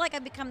 I feel like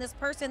I've become this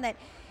person that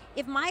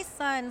if my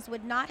sons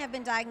would not have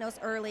been diagnosed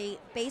early,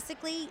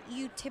 basically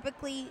you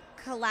typically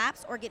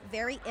collapse or get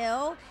very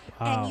ill,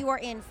 and you are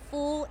in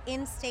full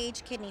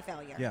end-stage kidney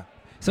failure. Yeah.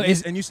 So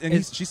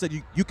she said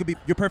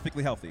you're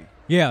perfectly healthy.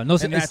 Yeah. No.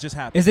 So and that just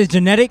happened. Is it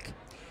genetic?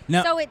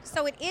 No.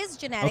 So it is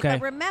genetic, Okay.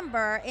 but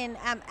remember, in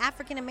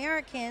African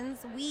Americans,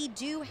 we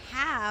do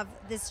have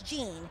this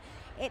gene.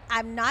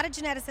 I'm not a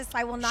geneticist, so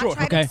I will not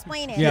try to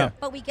explain it. Yeah.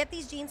 But we get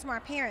these genes from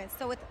our parents.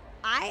 So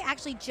I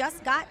actually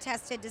just got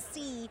tested to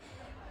see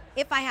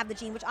if I have the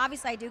gene, which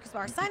obviously I do because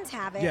our sons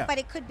have it. Yeah. But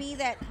it could be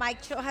that my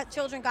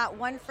children got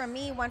one from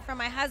me, one from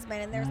my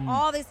husband, and there's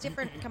all these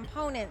different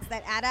components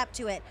that add up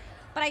to it.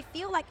 But I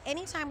feel like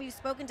anytime we've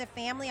spoken to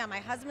family on my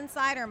husband's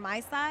side or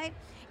my side,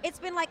 it's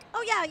been like,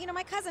 oh yeah,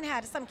 my cousin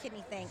had some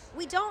kidney thing.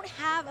 We don't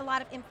have a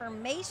lot of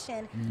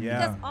information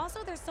because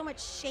also there's so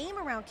much shame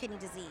around kidney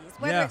disease,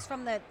 whether it's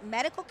from the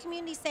medical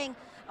community saying,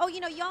 oh,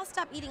 y'all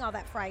stop eating all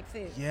that fried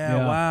food.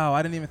 Yeah. Wow.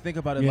 I didn't even think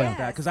about it like that,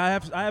 Yes. because I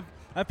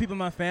have people in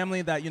my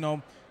family that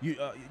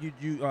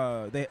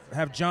they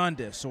have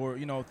jaundice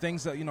or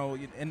things that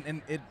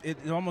and it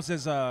almost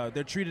as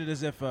they're treated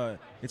as if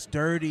it's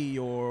dirty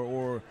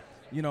or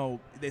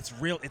it's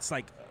real. It's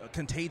like a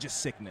contagious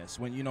sickness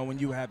when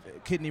you have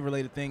kidney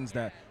related things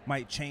that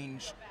might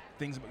change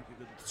things,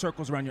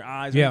 circles around your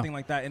eyes or anything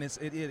like that, and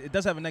it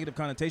does have a negative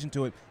connotation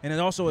to it, and it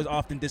also is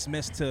often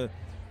dismissed to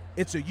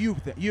it's a you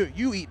thing.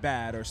 You eat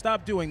bad, or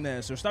stop doing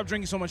this, or stop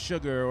drinking so much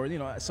sugar,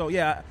 or so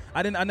yeah.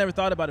 I never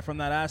thought about it from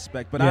that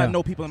aspect, but I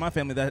know people in my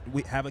family that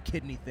we have a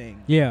kidney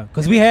thing. Yeah,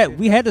 because we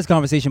had this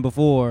conversation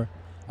before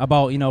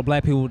about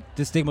black people,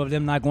 the stigma of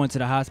them not going to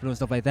the hospital and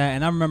stuff like that.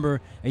 And I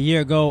remember a year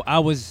ago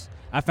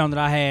I found that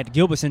I had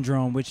Gilbert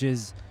syndrome, which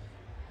is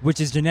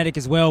genetic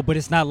as well, but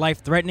it's not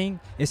life threatening.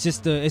 It's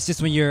just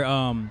when your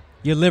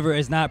liver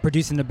is not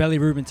producing the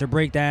bilirubin to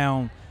break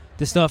down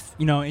the stuff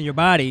in your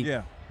body.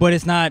 Yeah. But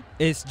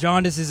it's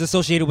jaundice is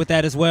associated with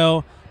that as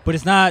well. But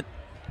it's not.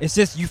 It's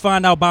just you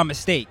find out by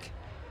mistake.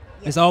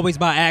 Yeah. It's always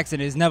by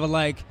accident. It's never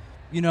like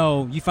you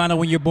find out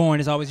when you're born.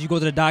 It's always you go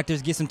to the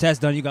doctors, get some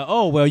tests done. You go,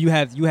 oh well, you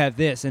have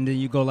this, and then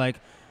you go like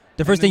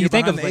the first thing you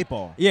think of is like,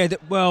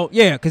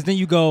 yeah, because then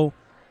you go,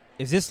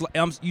 is this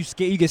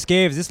you get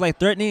scared? Is this life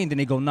threatening? And then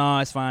they go,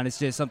 nah, it's fine. It's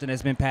just something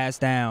that's been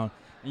passed down.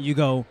 And you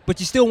go, but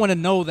you still want to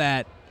know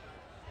that.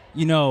 So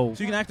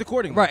you can act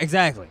accordingly. Right,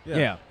 exactly.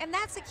 Yeah. And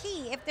that's the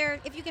key.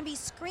 If you can be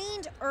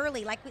screened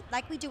early, like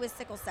we do with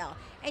sickle cell,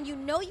 and you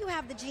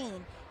have the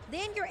gene,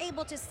 then you're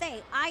able to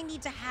say, I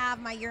need to have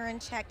my urine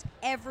checked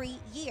every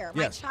year,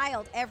 my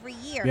child every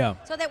year,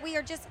 so that we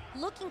are just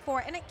looking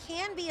for it. And it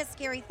can be a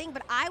scary thing,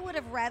 but I would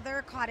have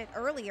rather caught it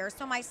earlier.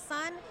 So my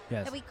son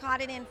that we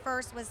caught it in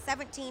first was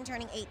 17,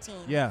 turning 18.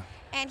 Yeah.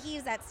 And he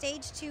was at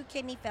stage 2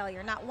 kidney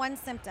failure, not one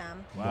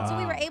symptom. Wow. So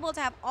we were able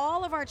to have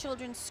all of our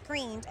children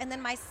screened. And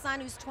then my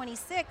son, who's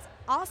 26,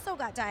 also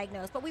got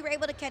diagnosed, but we were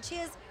able to catch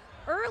his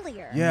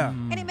earlier. Yeah.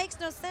 And it makes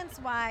no sense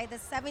why the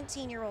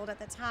 17-year-old at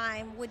the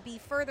time would be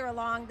further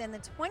along than the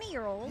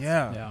 20-year-old.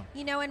 Yeah.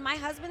 And my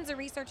husband's a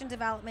research and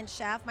development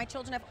chef. My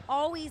children have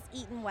always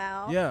eaten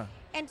well. Yeah.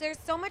 And there's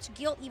so much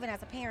guilt even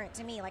as a parent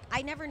to me. Like,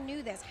 I never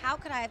knew this. How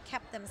could I have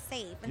kept them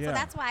safe? And so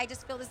that's why I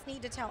just feel this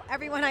need to tell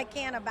everyone I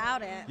can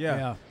about it.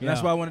 Yeah.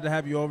 That's why I wanted to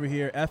have you over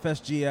here.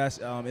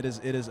 FSGS,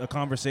 it is a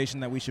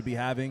conversation that we should be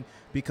having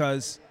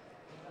because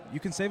you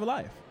can save a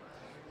life.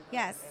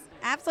 Yes,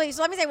 absolutely.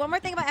 So let me say one more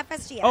thing about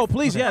FSGS. Oh,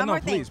 please. Okay. Yeah, no,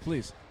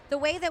 please. The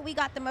way that we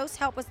got the most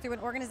help was through an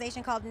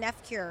organization called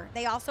NEFCure.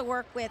 They also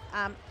work with,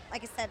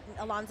 like I said,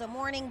 Alonzo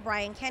Mourning,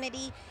 Brian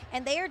Kennedy,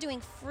 and they are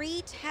doing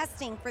free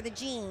testing for the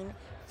gene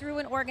through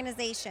an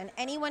organization.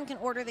 Anyone can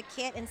order the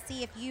kit and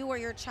see if you or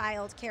your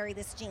child carry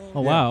this gene.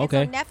 Oh, wow,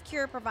 okay. And so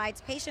NEFCure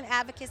provides patient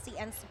advocacy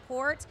and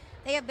support.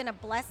 They have been a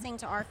blessing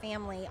to our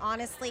family.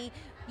 Honestly,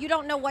 you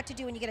don't know what to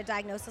do when you get a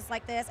diagnosis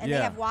like this, and they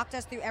have walked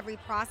us through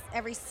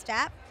every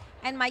step.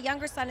 And my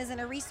younger son is in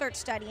a research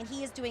study, and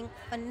he is doing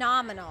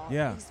phenomenal.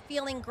 Yeah. He's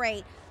feeling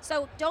great.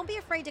 So don't be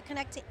afraid to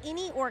connect to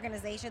any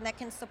organization that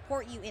can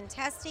support you in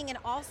testing and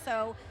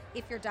also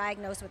if you're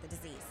diagnosed with a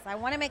disease. So I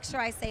want to make sure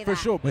I say that. For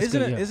sure.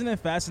 Isn't it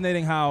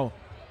fascinating how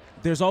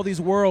there's all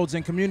these worlds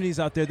and communities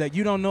out there that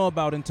you don't know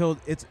about until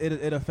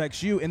it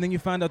affects you, and then you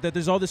find out that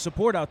there's all this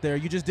support out there.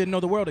 You just didn't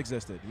know the world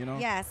existed, you know?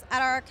 Yes.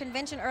 At our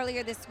convention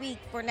earlier this week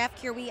for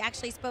NEFCure, we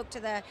actually spoke to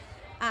the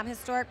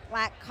Historic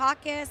Black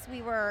Caucus.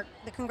 We were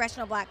the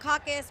Congressional Black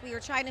Caucus. We were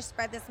trying to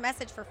spread this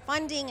message for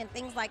funding and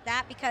things like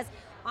that because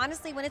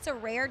honestly, when it's a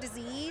rare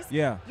disease,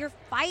 you're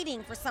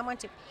fighting for someone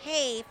to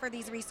pay for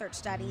these research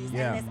studies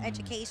and this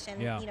education,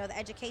 the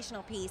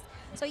educational piece.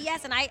 So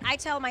yes, and I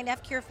tell my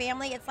NEFCure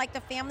family, it's like the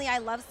family I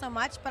love so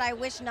much, but I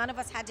wish none of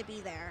us had to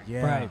be there.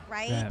 Yeah.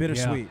 Right? Yeah.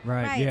 Bittersweet. Yeah.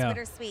 Right. It's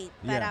bittersweet.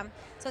 But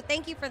so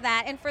thank you for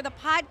that. And for the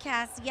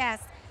podcast, yes,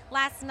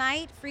 last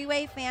night,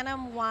 Freeway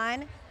Phantom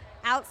won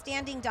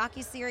Outstanding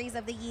Docuseries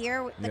of the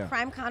Year, the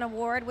CrimeCon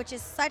Award, which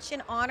is such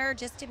an honor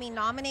just to be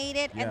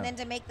nominated and then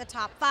to make the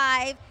top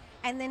 5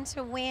 and then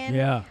to win.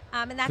 Yeah.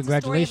 And that's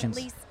Congratulations. a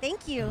story of at least,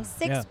 thank you,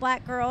 6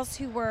 black girls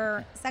who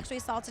were sexually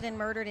assaulted and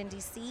murdered in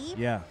D.C.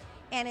 Yeah.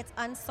 And it's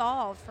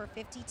unsolved for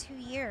 52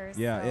 years.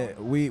 Yeah,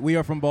 so. we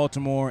are from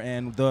Baltimore,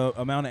 and the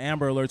amount of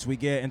Amber Alerts we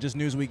get and just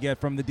news we get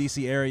from the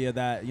D.C. area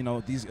that, you know,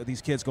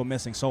 these kids go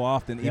missing so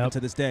often, even to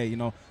this day, you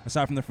know,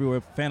 aside from the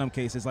Freeway Phantom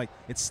case, it's like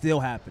it's still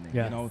happening.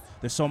 You know,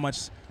 there's so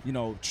much, you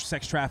know,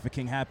 sex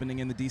trafficking happening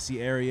in the D.C.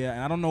 area,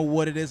 and I don't know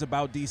what it is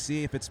about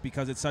D.C., if it's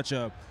because it's such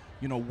a,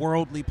 you know,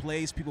 worldly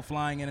place, people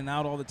flying in and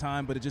out all the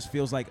time, but it just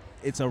feels like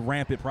it's a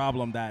rampant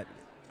problem that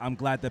I'm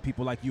glad that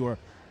people like you are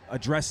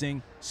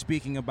addressing,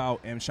 speaking about,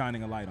 and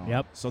shining a light on.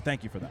 Yep. So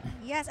thank you for that.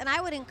 Yes, and I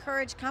would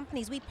encourage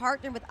companies. We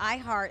partner with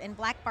iHeart and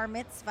Black Bar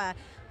Mitzvah.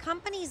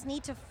 Companies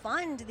need to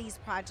fund these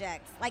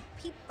projects, like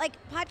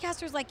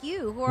podcasters like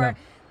you who are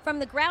from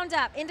the ground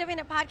up,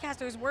 independent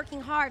podcasters working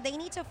hard. They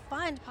need to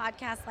fund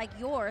podcasts like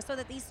yours so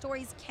that these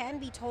stories can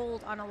be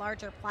told on a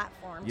larger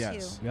platform too.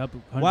 Yep.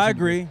 Well, I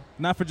agree.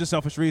 Not for just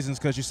selfish reasons,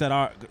 because you said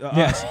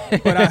us,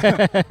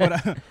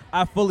 but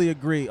I fully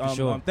agree.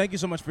 Sure. Thank you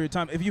so much for your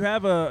time. If you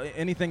have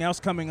anything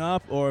else coming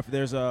up, or if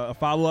there's a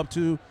follow-up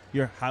to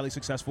your highly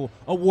successful,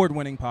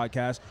 award-winning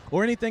podcast,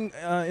 or anything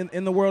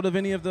in the world of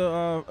any of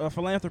the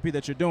philanthropy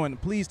that you're doing,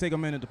 please take a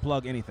minute to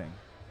plug anything.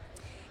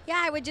 Yeah,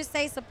 I would just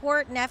say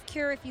support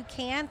NEFCure if you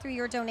can through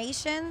your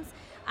donations.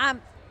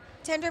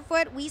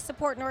 Tenderfoot, we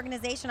support an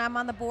organization. I'm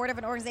on the board of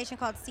an organization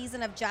called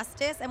Season of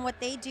Justice, and what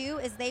they do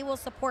is they will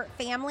support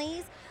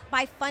families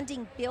by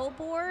funding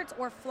billboards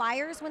or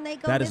flyers when they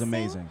go missing. That is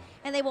amazing.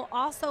 And they will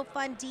also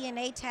fund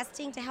DNA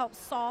testing to help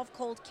solve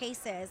cold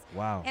cases.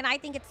 Wow. And I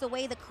think it's the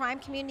way the crime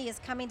community is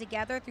coming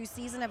together through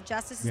Season of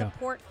Justice to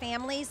support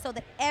families so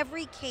that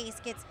every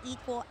case gets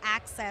equal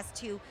access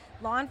to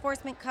law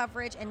enforcement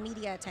coverage and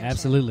media attention.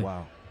 Absolutely.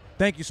 Wow.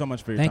 Thank you so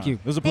much for your Thank time. you.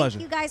 It was a pleasure.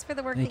 Thank you guys for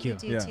the work that you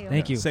do, too.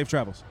 Thank you. Safe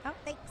travels. Oh,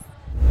 thanks.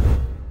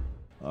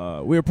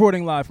 We're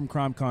reporting live from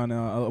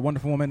CrimeCon. A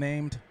wonderful woman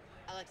named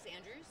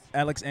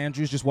Alex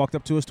Andrews just walked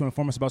up to us to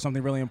inform us about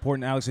something really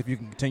important. Alex, if you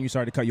can continue.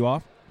 Sorry to cut you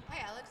off.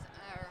 Hi, Alex.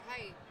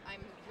 Hi, I'm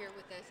here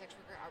with the Sex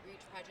Worker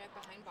Outreach Project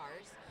Behind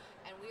Bars,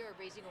 and we are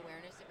raising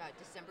awareness about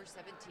December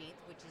 17th,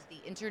 which is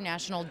the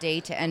International Day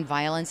to End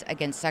Violence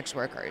Against Sex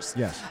Workers.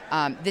 Yes.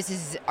 This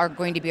is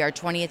going to be our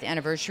 20th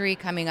anniversary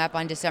coming up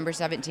on December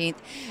 17th,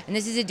 and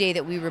this is a day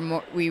that we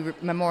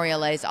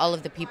memorialize all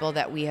of the people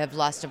that we have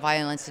lost to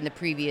violence in the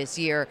previous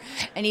year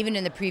and even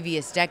in the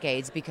previous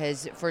decades,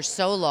 because for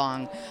so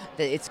long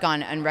that it's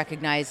gone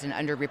unrecognized and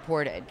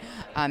underreported.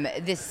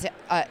 This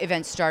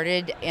event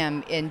started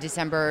in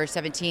December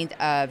 17th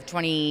of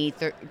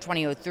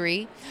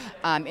 2003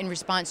 in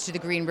response to the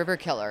Green River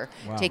Killer,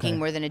 taking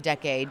more than a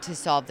decade to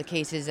solve the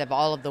cases of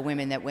all of the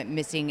women that went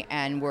missing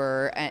and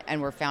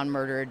were found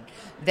murdered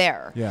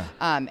there. Yeah.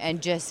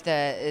 And just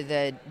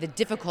the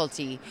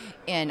difficulty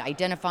in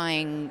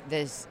identifying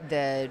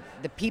the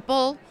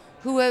people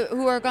who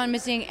are gone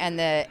missing, and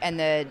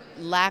the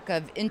lack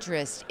of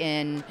interest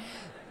in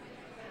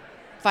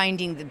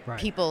finding the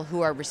people who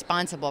are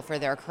responsible for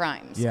their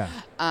crimes. Yeah.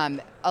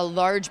 A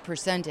large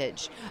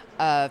percentage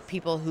of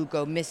people who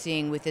go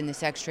missing within the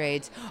sex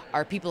trades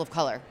are people of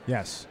color.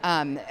 Yes.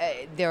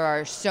 There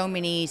are so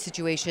many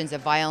situations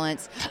of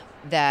violence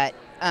that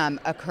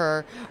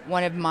occur.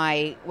 One of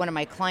my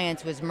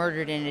clients was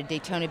murdered in a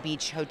Daytona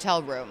Beach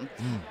hotel room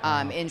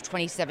in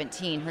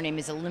 2017. Her name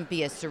is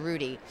Olympia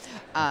Cerruti.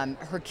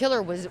 Her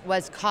killer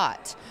was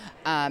caught,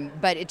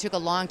 but it took a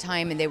long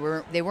time, and they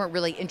weren't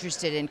really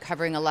interested in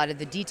covering a lot of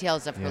the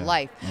details of her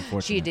life.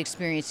 She had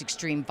experienced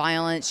extreme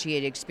violence. She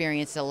had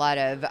experienced a lot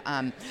of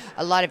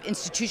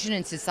institution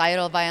and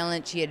societal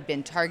violence. She had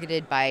been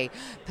targeted by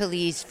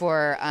police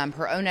for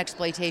her own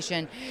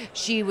exploitation.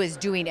 She was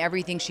doing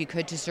everything she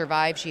could to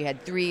survive. She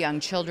had 3 young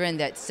children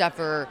that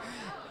suffer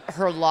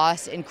her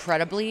loss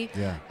incredibly.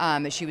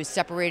 She was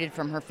separated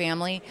from her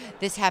family.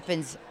 This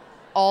happens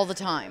all the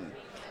time,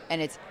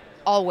 and it's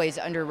always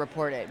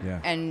underreported.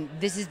 And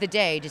this is the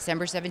day,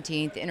 December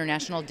 17th,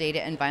 International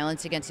Data and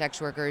Violence Against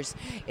Sex Workers.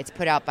 It's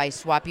put out by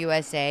SWOP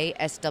USA,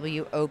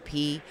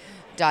 SWOP.org,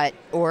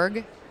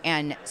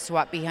 and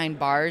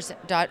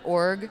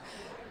SWOPBehindBars.org,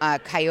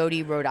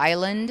 Coyote, Rhode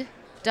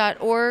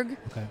Island.org.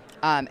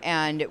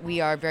 And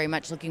we are very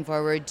much looking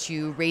forward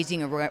to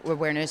raising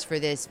awareness for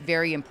this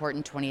very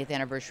important 20th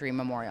anniversary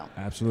memorial.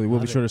 Absolutely. We'll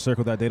be sure to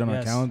circle that date on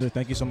our calendar.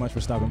 Thank you so much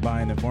for stopping by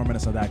and informing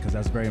us of that, because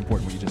that's very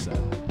important what you just said.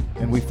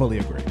 And we fully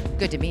agree.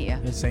 Good to meet you.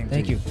 Same.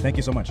 Thank you. Thank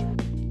you so much.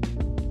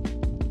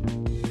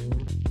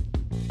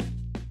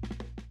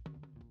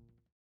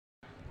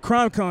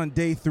 CrimeCon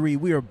Day 3,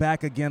 we are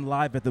back again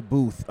live at the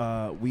booth.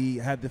 We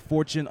had the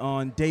fortune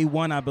on day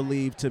 1, I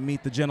believe, to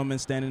meet the gentleman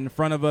standing in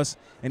front of us,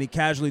 and he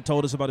casually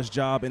told us about his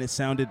job, and it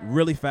sounded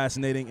really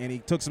fascinating, and he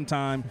took some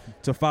time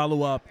to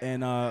follow up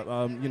and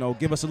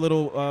give us a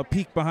little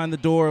peek behind the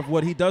door of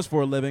what he does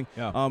for a living.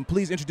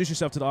 Please introduce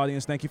yourself to the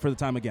audience. Thank you for the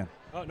time again.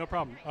 No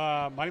problem.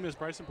 My name is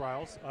Bryson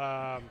Briles.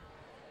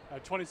 A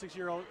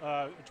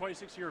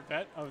 26-year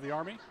vet of the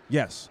Army.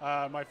 Yes.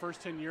 My first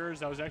 10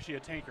 years, I was actually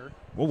a tanker.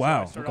 Oh,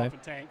 wow. So I started off in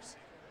tanks.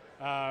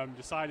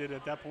 Decided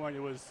at that point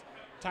it was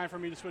time for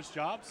me to switch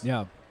jobs.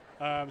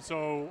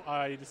 So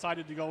I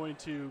decided to go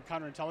into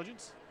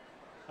counterintelligence.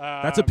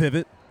 That's a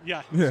pivot.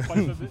 Yeah, it's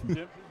quite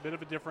a bit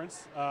of a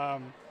difference.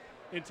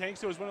 In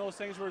tanks, it was one of those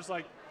things where it's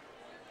like,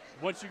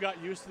 once you got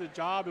used to the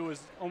job, it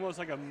was almost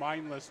like a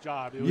mindless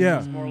job. It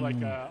was more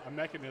like a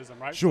mechanism,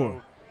 right?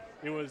 Sure.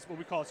 So it was what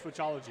we call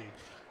switchology.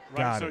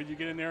 Right, Got so it. you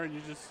get in there and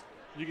you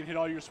can hit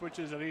all your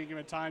switches at any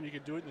given time. You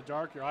could do it in the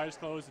dark, your eyes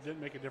closed. It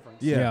didn't make a difference.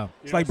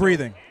 It's like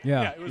breathing.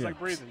 It was like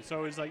breathing.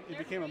 So it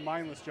became a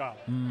mindless job.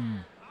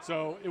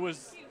 So it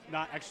was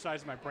not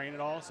exercising my brain at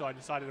all. So I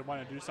decided I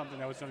wanted to do something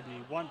that was going to be,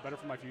 one, better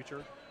for my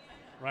future,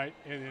 right?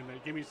 And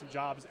it gave me some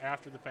jobs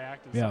after the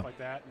fact and stuff like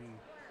that.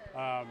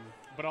 And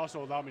but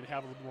also allowed me to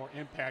have a little more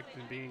impact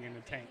than being in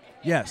the tank.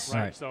 Yes.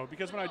 Right. So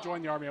because when I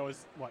joined the Army, I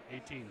was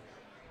 18.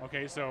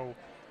 Okay, so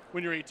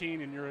when you're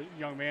 18 and you're a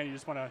young man, you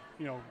just want to,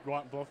 go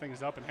out and blow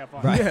things up and have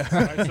fun. Right.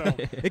 Right? So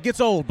it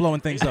gets old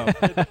blowing things up.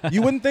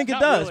 You wouldn't think it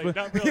does. Really, but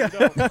not really, no.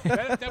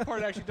 That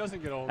part actually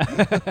doesn't get old.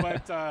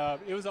 But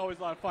it was always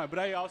a lot of fun. But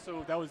I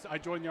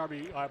joined the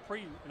Army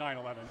pre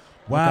 9/11.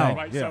 Wow.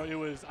 Right. So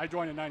I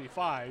joined in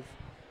 '95,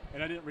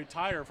 and I didn't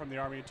retire from the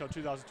Army until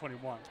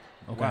 2021.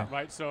 Okay.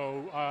 Right.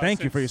 So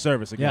thank you for your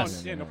service again.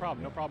 Yeah, no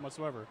problem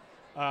whatsoever.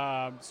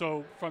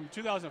 So from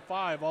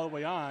 2005 all the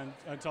way on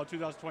until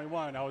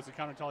 2021, I was a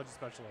counterintelligence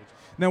special agent.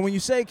 Now, when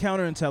you say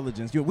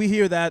counterintelligence, we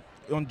hear that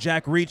on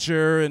Jack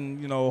Reacher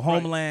and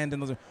Homeland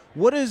and those.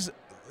 What is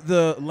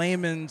the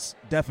layman's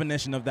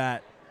definition of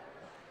that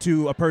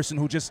to a person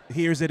who just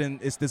hears it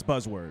and it's this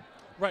buzzword?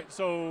 Right.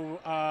 So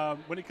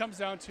when it comes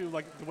down to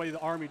like the way the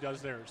Army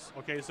does theirs,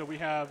 okay. So we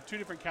have 2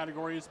 different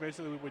categories.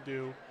 Basically, we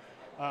do.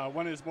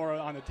 One is more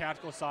on the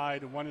tactical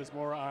side, and one is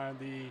more on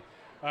the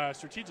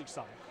strategic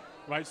side.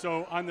 Right,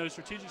 so on the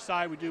strategic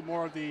side, we do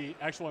more of the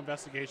actual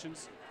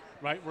investigations,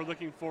 right? We're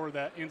looking for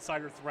that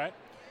insider threat,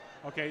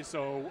 okay?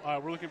 So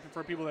we're looking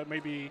for people that may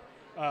be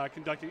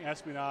conducting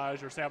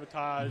espionage or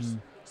sabotage,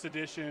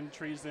 sedition,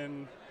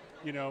 treason,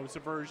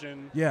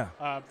 subversion,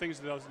 things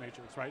of those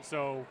natures, right?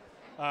 So,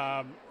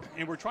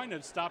 and we're trying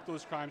to stop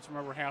those crimes from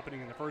ever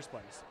happening in the first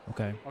place.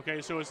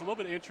 Okay, so it's a little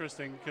bit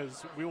interesting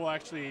because we will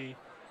actually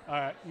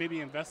maybe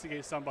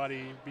investigate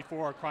somebody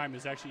before a crime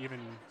is actually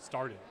even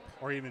started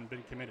or even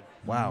been committed.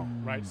 Wow.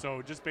 Right,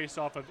 so just based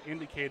off of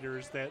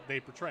indicators that they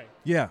portray.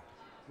 Yeah.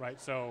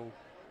 Right, so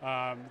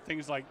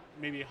things like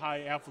maybe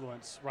high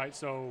affluence, right?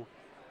 So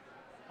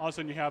all of a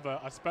sudden you have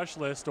a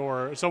specialist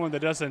or someone that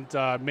doesn't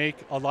make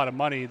a lot of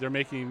money. They're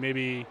making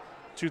maybe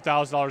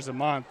 $2,000 a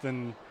month,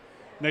 and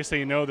next thing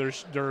you know,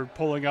 they're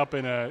pulling up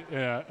in a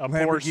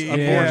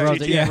Porsche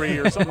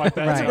GT3 or something like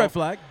that. That's a red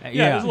flag.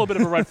 Yeah, it's a little bit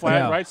of a red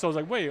flag, right? So I was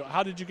like, wait,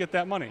 how did you get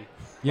that money?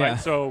 Right,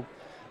 so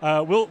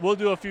we'll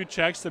do a few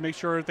checks to make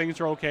sure things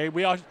are okay.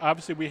 We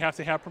obviously have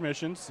to have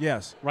permissions.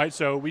 Yes. Right,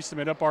 so we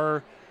submit up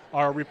our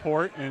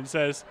report, and it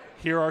says,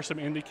 here are some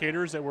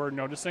indicators that we're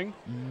noticing.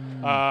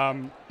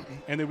 And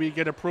then we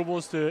get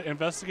approvals to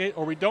investigate,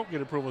 or we don't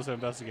get approvals to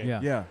investigate.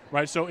 Yeah.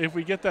 Right, so if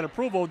we get that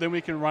approval, then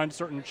we can run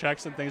certain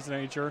checks and things of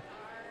that nature,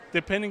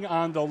 depending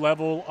on the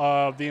level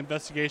of the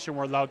investigation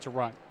we're allowed to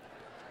run.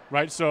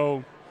 Right,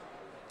 so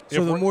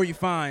the more you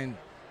find,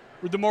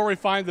 the more we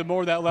find, the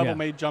more that level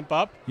may jump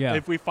up. Yeah.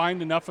 If we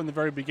find enough from the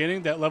very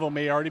beginning, that level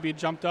may already be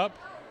jumped up,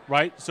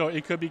 right? So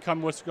it could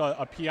become what's called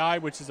a PI,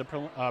 which is a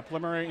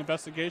preliminary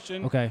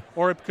investigation. Okay.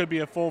 Or it could be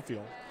a full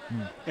field.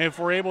 And if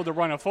we're able to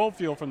run a full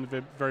field from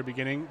the very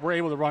beginning, we're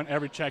able to run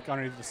every check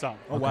underneath the sun.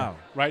 Oh, wow.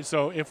 Right?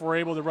 So if we're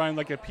able to run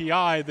like a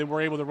PI, then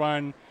we're able to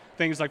run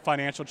things like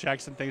financial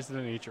checks and things of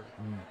that nature.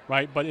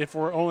 Right? But if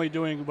we're only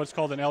doing what's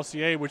called an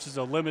LCA, which is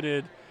a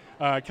limited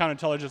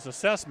counterintelligence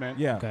assessment,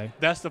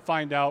 that's to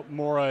find out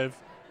more of,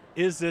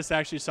 is this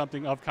actually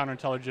something of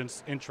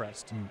counterintelligence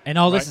interest? And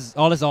all this is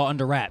all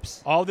under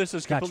wraps. All this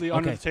is completely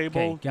under the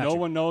table. No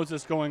one knows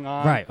what's going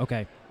on. Right.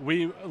 Okay.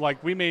 We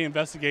may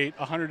investigate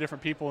 100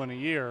 different people in a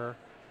year,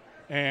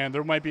 and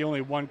there might be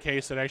only one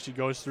case that actually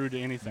goes through to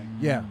anything.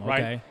 Yeah.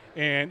 Right. Okay.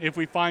 And if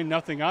we find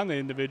nothing on the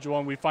individual,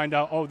 and we find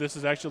out, oh, this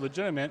is actually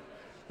legitimate.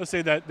 Let's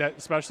say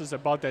that specialist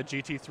that bought that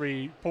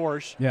GT3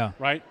 Porsche. Yeah.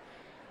 Right.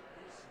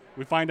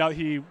 We find out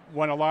he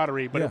won a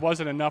lottery, but it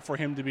wasn't enough for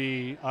him to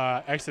be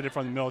exited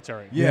from the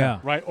military. Yeah.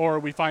 Right? Or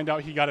we find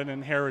out he got an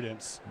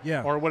inheritance.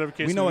 Yeah. Or whatever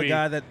case we know may a be.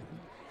 guy that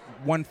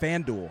won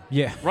FanDuel.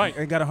 Yeah. Right.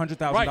 And got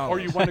 $100,000. Right. Or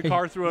you won a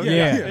car through a...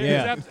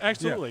 Yeah.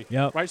 Absolutely.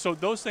 Yeah. Yep. Right? So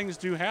those things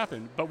do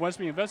happen. But once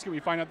we investigate,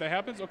 we find out that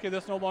happens, okay,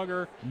 that's no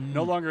longer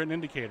an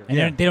indicator.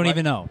 And they don't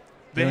even know.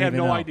 They have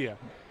no idea.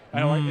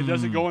 It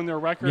doesn't go in their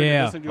record.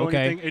 Yeah. It doesn't do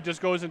anything. It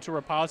just goes into a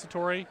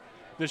repository.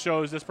 This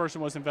shows this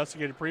person was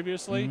investigated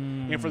previously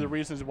and for the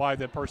reasons why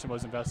that person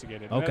was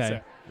investigated. And that's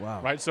it. Wow.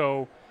 Right?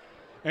 So,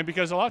 and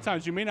because a lot of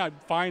times you may not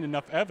find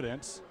enough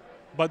evidence,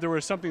 but there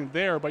was something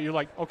there, but you're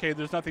like, okay,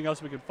 there's nothing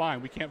else we can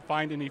find. We can't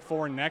find any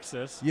foreign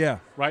nexus. Yeah.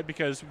 Right?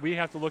 Because we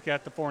have to look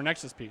at the foreign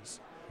nexus piece.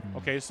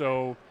 Okay,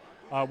 so,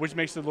 which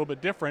makes it a little bit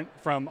different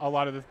from a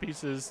lot of the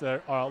pieces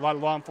that a lot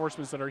of law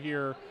enforcement that are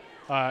here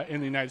in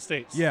the United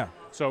States. Yeah.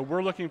 So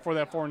we're looking for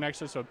that foreign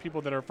nexus of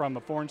people that are from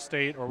a foreign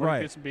state or whatever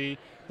it case be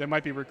that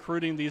might be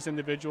recruiting these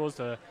individuals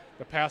to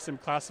pass them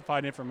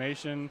classified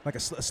information. Like a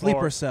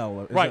sleeper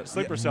cell. Right,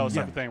 sleeper cell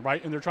type of thing,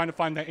 right? And they're trying to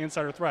find that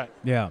insider threat.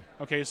 Yeah.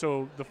 Okay,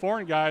 so the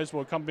foreign guys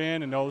will come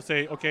in and they'll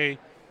say, okay,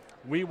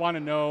 we want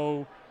to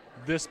know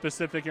this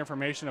specific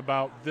information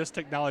about this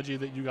technology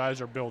that you guys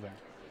are building,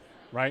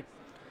 right?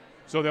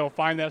 So they'll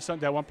find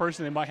that one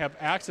person, they might have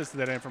access to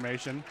that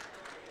information,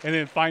 and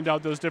then find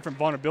out those different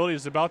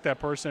vulnerabilities about that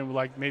person,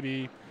 like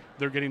maybe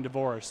they're getting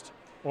divorced,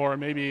 or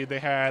maybe they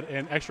had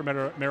an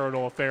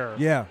extramarital affair.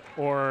 Yeah.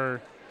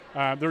 Or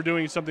they're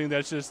doing something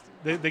that's just,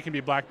 they can be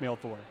blackmailed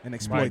for. And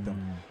exploit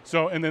them.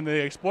 So, and then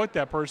they exploit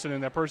that person,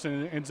 and that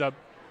person ends up,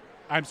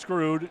 I'm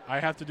screwed, I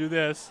have to do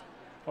this.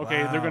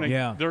 Okay,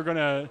 Wow. they're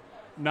gonna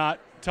not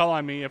tell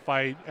on me if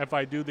I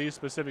do these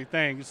specific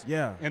things.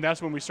 Yeah. And that's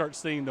when we start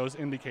seeing those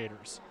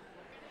indicators.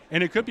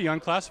 And it could be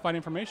unclassified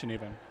information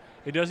even.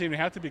 It doesn't even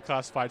have to be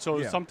classified.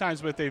 So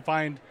sometimes if they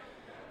find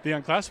the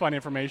unclassified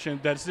information,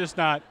 that's just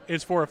not,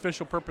 it's for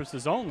official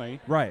purposes only.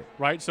 Right.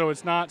 Right? So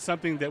it's not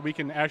something that we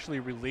can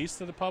actually release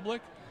to the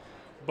public,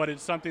 but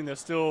it's something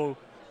that's still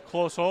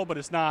close hold, but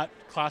it's not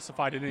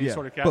classified in any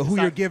sort of category. But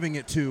who you're giving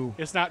it to.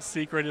 It's not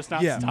secret. It's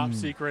not top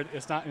secret.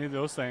 It's not any of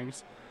those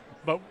things.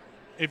 But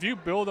if you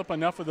build up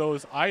enough of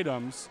those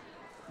items,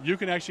 you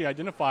can actually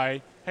identify,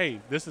 hey,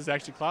 this is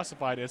actually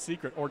classified as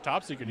secret or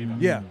top secret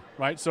even. Yeah.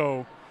 Right?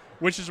 So,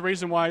 which is the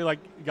reason why like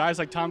guys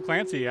like Tom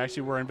Clancy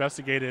actually were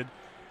investigated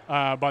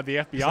by the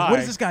FBI. Like, what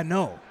does this guy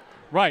know?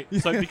 Right.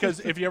 So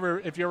because if you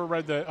ever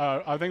read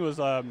the I think it was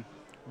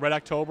Red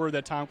October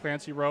that Tom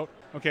Clancy wrote.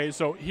 Okay,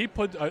 so he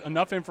put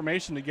enough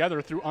information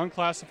together through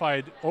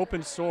unclassified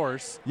open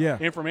source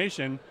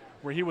information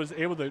where he was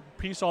able to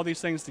piece all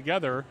these things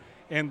together,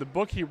 and the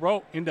book he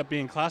wrote ended up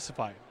being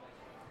classified.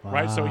 Wow.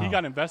 Right? So he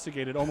got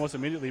investigated almost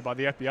immediately by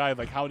the FBI,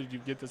 like, how did you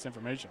get this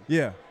information?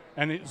 Yeah.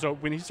 And so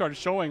when he started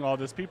showing all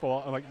this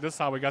people, like, this is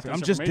how we got this I'm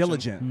information. just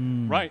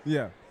diligent. Right.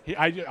 Yeah.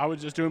 I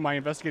was just doing my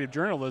investigative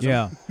journalism.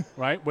 Yeah.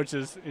 Right? Which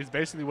is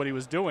basically what he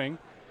was doing.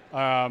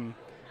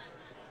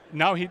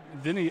 Now near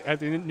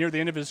the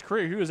end of his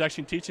career, he was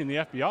actually teaching the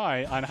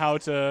FBI on how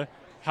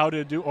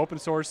to do open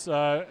source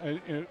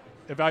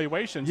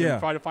evaluations and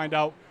try to find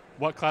out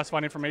what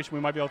classified information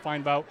we might be able to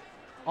find about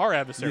our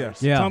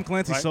adversaries. Yeah. Tom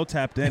Clancy's so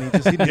tapped in.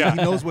 He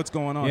knows what's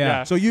going on.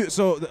 Yeah.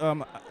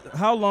 So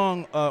how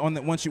long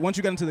once you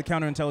got into the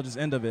counterintelligence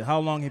end of it, how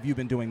long have you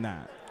been doing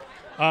that?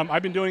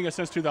 I've been doing it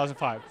since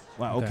 2005.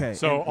 Wow. Okay.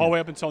 So all the way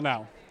up until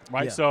now,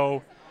 right? Yeah.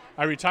 So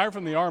I retired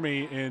from the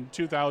Army in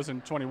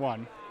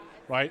 2021,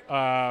 right?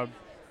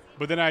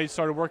 But then I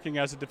started working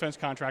as a defense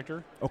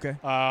contractor. Okay.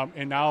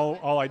 And now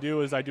all I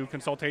do is I do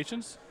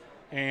consultations,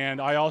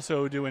 and I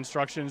also do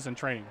instructions and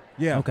training.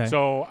 Yeah. Okay.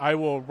 So I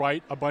will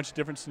write a bunch of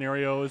different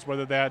scenarios,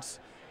 whether that's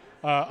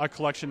a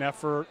collection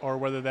effort or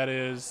whether that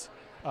is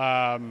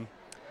a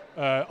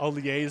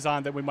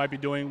liaison that we might be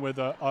doing with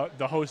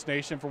the host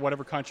nation for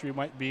whatever country we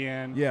might be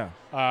in.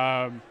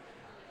 Yeah.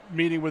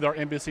 Meeting with our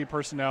embassy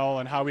personnel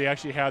and how we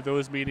actually have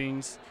those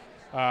meetings.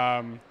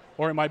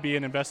 Or it might be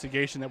an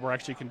investigation that we're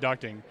actually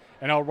conducting.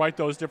 And I'll write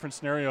those different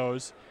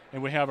scenarios,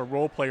 and we have a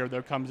role player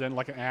that comes in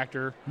like an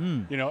actor,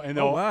 and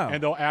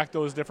they'll act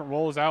those different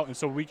roles out, and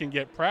so we can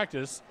get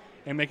practice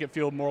and make it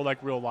feel more like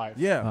real life.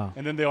 Yeah. Wow.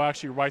 And then they'll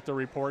actually write their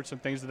reports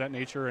and things of that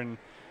nature, and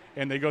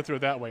they go through it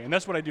that way. And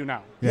that's what I do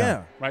now.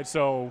 Yeah. Right.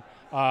 So,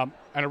 and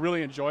I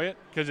really enjoy it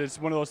because it's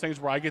one of those things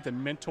where I get to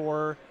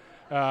mentor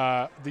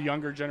the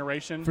younger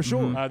generation. For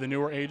sure. The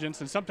newer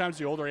agents, and sometimes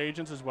the older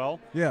agents as well.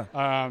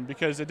 Yeah.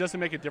 Because it doesn't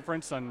make a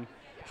difference on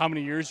how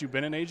many years you've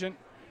been an agent.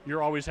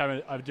 You're always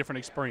having a different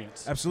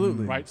experience.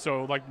 Absolutely. Right.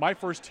 So, like my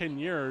first 10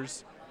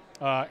 years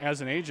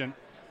as an agent,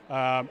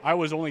 I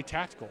was only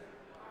tactical.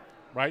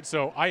 Right.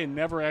 So I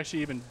never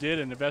actually even did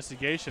an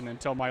investigation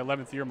until my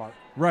 11th year mark.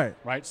 Right.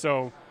 Right.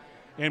 So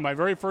in my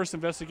very first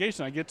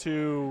investigation, I get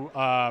to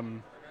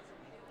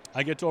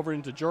over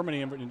into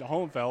Germany and into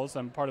Hohenfels.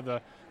 I'm part of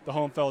the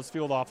Hohenfels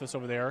field office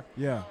over there.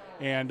 Yeah.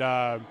 And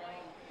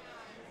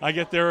I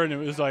get there, and it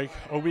was like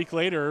a week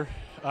later.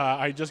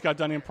 I just got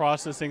done in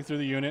processing through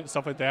the unit,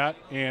 stuff like that.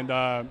 And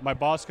my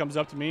boss comes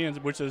up to me,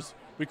 which is,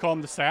 we call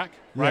him the SAC,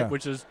 right? Yeah.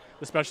 Which is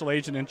the special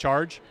agent in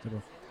charge.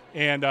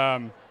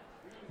 And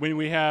when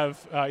we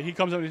have, he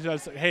comes up and he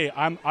says, "Hey,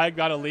 I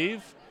got to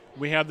leave.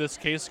 We have this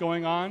case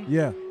going on.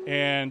 Yeah.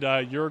 And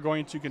you're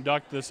going to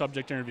conduct the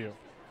subject interview."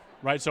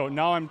 Right? So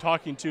now I'm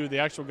talking to the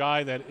actual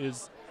guy that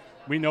is,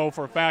 we know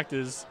for a fact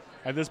is,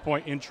 at this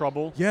point, in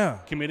trouble. Yeah.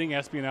 Committing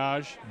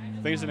espionage,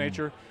 things of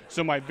nature.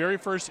 So my very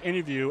first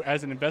interview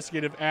as an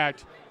investigative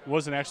act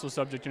was an actual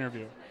subject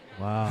interview.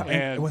 Wow.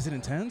 And was it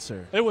intense,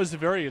 or? It was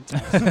very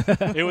intense.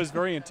 It was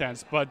very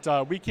intense.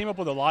 But we came up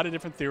with a lot of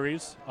different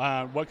theories,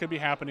 what could be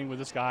happening with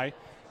this guy.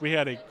 We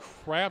had a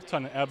crap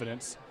ton of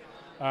evidence.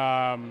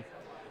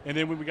 And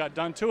then when we got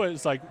done to it,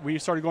 it's like we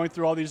started going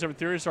through all these different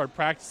theories, started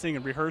practicing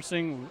and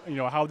rehearsing,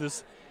 how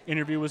this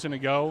interview was going to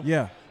go.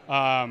 Yeah.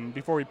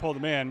 Before we pulled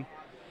him in.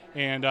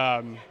 And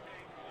I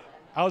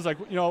was like,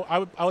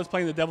 I was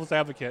playing the devil's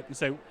advocate and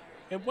say,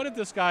 what if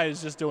this guy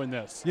is just doing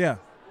this? Yeah.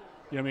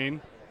 You know what I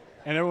mean?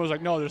 And everyone was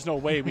like, no, there's no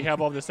way. We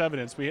have all this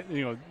evidence.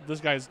 This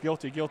guy's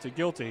guilty.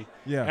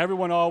 Yeah.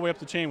 Everyone all the way up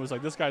the chain was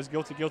like, this guy's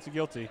guilty.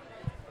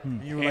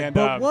 You were like,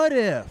 but what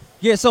if?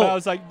 Yeah, so. But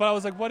I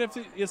was like, what if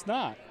it's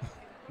not?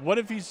 What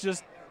if he's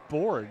just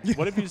bored?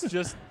 What if he's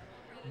just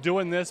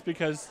doing this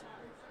because,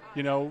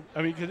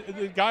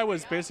 the guy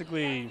was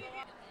basically,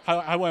 how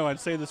I want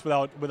to say this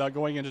without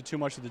going into too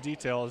much of the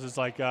details, is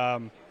like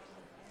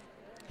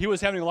he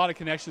was having a lot of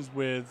connections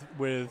with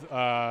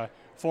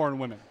foreign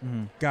women.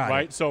 Mm-hmm. Got it.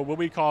 Right? So what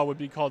would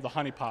be called the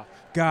honeypot.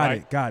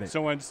 Got it.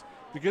 So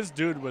because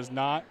dude was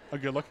not a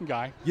good-looking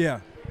guy. Yeah.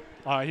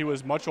 He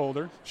was much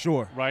older.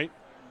 Sure. Right?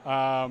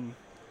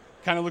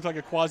 Kind of looked like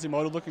a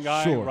Quasimodo-looking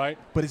guy. Sure. Right?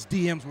 But his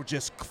DMs were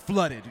just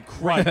flooded.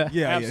 Right.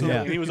 Yeah. Absolutely.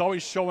 Yeah. And he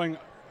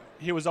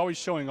was always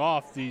showing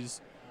off these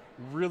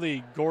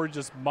really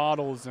gorgeous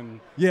models and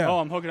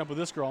I'm hooking up with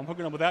this girl, I'm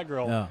hooking up with that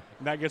girl. Yeah.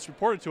 And that gets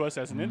reported to us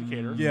as an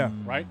indicator. Yeah.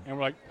 Right? And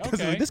we're like,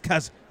 okay. This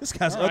guy's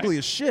ugly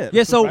as shit.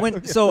 Yeah, so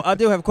I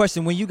do have a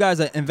question. When you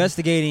guys are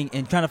investigating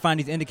and trying to find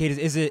these indicators,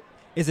 is it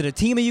a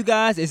team of you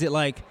guys? Is it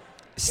like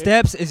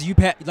steps? Is you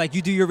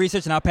you do your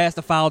research and I'll pass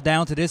the file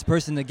down to this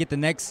person to get the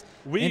next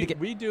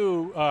we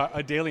do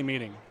a daily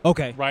meeting.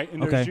 Okay. Right?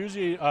 And there's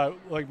usually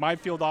like my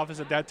field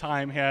office at that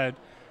time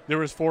there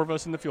was 4 of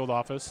us in the field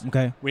office.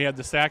 Okay. We had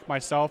the SAC,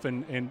 myself,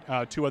 and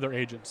 2 other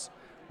agents,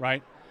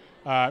 right?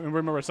 And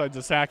remember,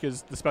 the SAC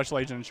is the special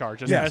agent in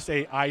charge. It's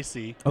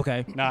SAIC.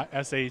 Okay. Not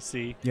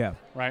SAC. Yeah.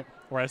 Right?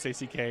 Or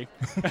SACK.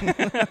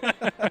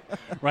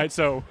 Right?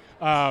 So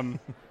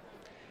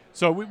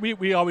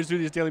we always do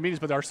these daily meetings,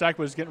 but our SAC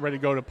was getting ready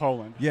to go to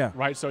Poland. Yeah.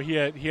 Right? So he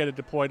had to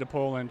deploy to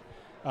Poland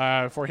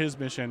for his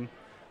mission.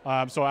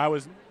 So I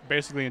was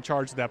basically in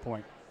charge at that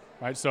point.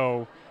 Right?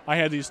 So I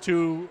had these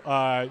 2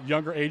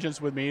 younger agents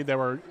with me that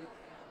were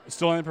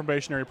still in the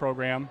probationary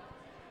program.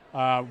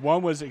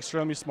 One was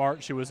extremely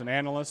smart. She was an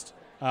analyst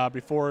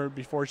before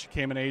she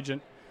became an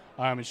agent,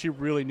 and she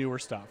really knew her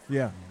stuff.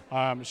 Yeah.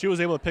 She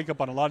was able to pick up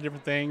on a lot of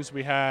different things.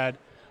 We had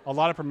a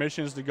lot of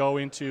permissions to go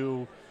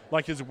into,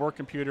 like his work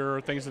computer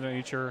or things of that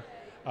nature,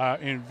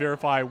 and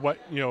verify what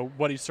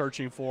he's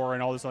searching for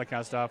and all this other kind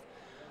of stuff.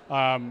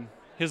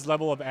 His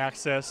level of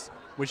access,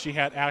 which she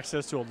had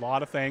access to a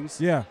lot of things.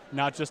 Yeah.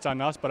 Not just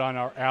on us, but on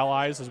our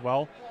allies as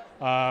well,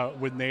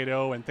 with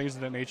NATO and things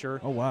of that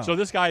nature. Oh, wow. So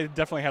this guy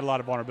definitely had a lot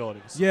of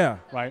vulnerabilities. Yeah.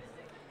 Right?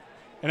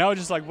 And I was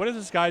just like, what if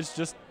this guy's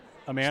just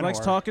a man She likes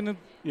whore? talking to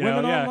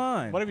women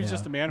online. What if he's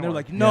just a man and they're whore?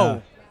 like,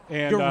 no.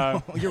 And, you're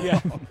wrong. You're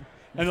wrong.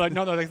 And they're like,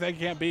 no, that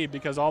can't be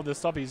because all this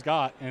stuff he's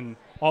got and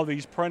all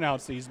these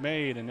printouts that he's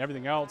made and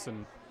everything else.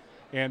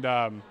 And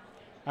I'm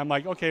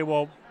like, okay,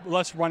 well,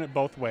 let's run it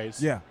both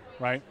ways. Yeah.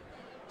 Right?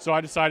 So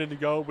I decided to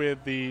go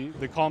with the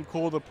calm,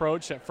 cool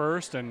approach at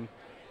first and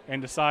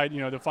decide,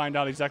 to find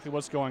out exactly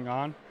what's going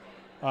on.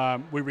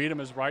 We read him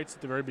his rights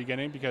at the very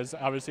beginning because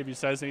obviously if he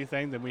says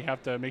anything, then we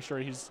have to make sure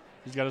he's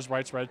got his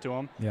rights read to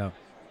him. Yeah.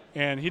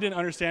 And he didn't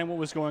understand what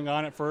was going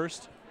on at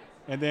first.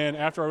 And then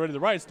after I read the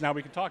rights, now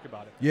we can talk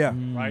about it. Yeah.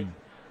 Right?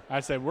 I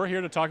said, we're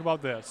here to talk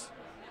about this.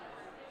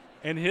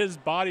 And his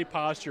body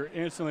posture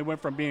instantly went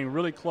from being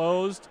really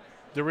closed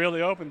they're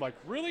really open. Like,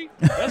 really?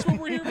 That's what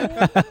we're here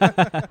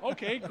for?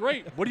 Okay,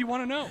 great. What do you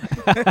want to know?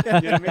 You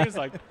know what I mean? It's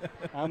like,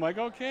 I'm like,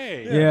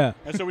 okay. Yeah.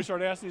 And so we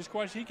started asking these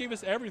questions. He gave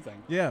us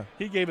everything. Yeah.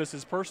 He gave us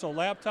his personal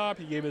laptop.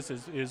 He gave us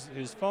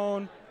his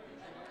phone.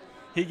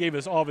 He gave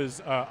us all of his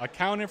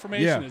account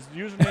information, his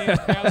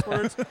usernames,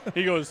 passwords.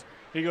 He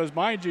goes,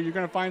 mind you, you're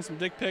going to find some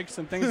dick pics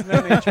and things of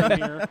that nature in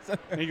here.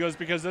 And he goes,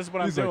 because this is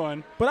what I'm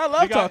doing. But I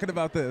love talking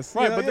about this.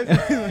 Right,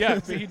 Yeah,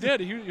 but he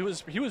did. He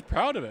was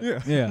proud of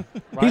it. Yeah.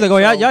 Right? He's like, oh,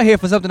 y'all here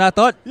for something I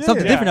thought,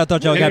 something different I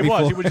thought y'all got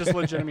before. He was just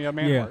legitimately a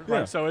man. Yeah. Right?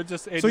 Yeah. So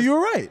So you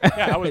were right.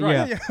 Yeah, I was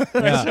right.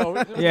 Yeah. So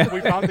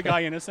we found the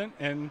guy innocent,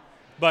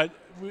 but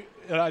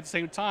at the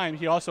same time,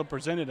 he also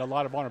presented a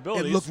lot of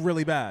vulnerabilities. It looked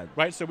really bad.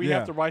 Right, so we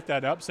have to write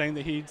that up, saying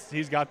that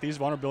he's got these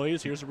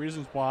vulnerabilities. Here's the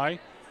reasons why.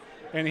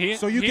 And he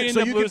ended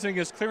up losing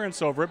his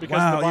clearance over it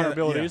because of the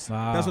vulnerabilities. Yeah.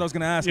 Wow. That's what I was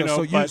going to ask. You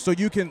know, so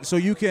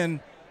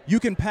you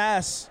can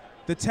pass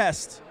the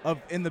test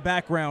in the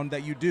background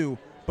that you do,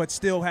 but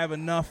still have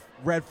enough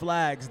red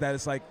flags that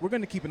it's like we're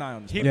going to keep an eye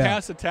on this. He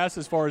passed the test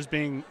as far as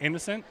being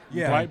innocent,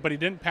 right? But he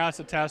didn't pass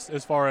the test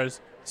as far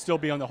as still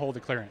be on the hold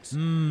of clearance,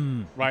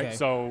 right? Okay.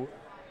 So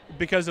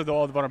because of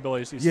all the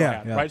vulnerabilities he still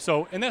had, right?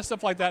 So and that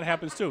stuff like that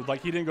happens too.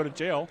 Like he didn't go to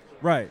jail,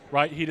 right?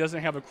 He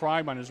doesn't have a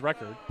crime on his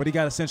record, but he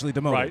got essentially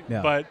demoted, right?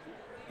 Yeah. But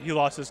he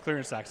lost his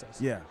clearance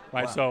access, right?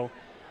 Wow. So.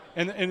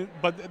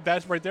 But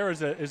that's right there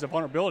is a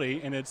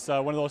vulnerability, and it's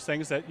one of those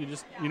things that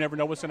you never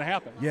know what's going to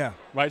happen. Yeah.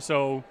 Right.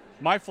 So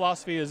my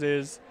philosophy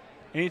is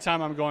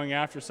anytime I'm going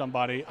after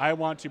somebody, I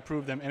want to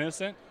prove them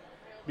innocent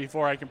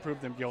before I can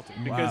prove them guilty.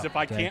 Because if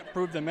I can't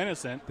prove them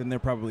innocent, then they're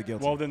probably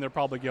guilty. Well, then they're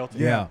probably guilty.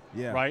 Yeah.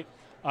 Right.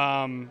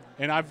 And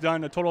I've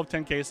done a total of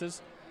 10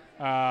 cases.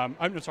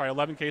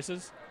 11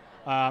 cases,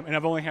 and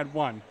I've only had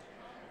one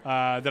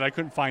that I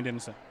couldn't find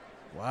innocent.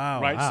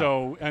 Wow. Right. Wow.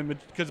 So, and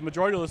because the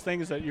majority of those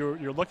things that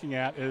you're looking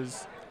at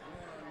is,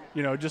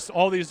 just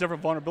all these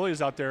different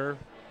vulnerabilities out there.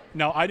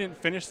 Now, I didn't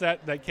finish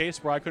that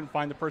case where I couldn't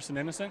find the person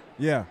innocent.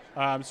 Yeah.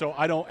 So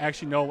I don't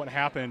actually know what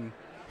happened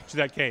to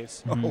that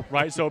case.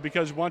 Right. So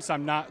because once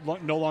I'm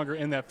no longer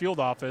in that field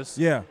office.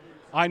 Yeah.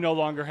 I no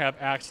longer have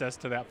access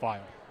to that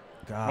file.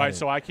 Got it.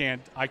 So I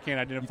can't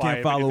identify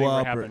can't follow anything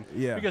up that happened.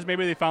 Because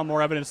maybe they found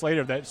more evidence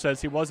later that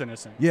says he was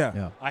innocent.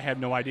 Yeah. I had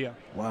no idea.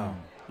 Wow.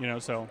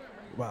 So.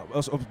 Wow.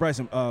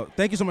 Bryson,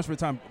 thank you so much for your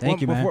time.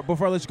 Thank you, man.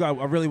 Before I let you go,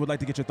 I really would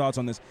like to get your thoughts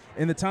on this.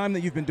 In the time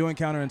that you've been doing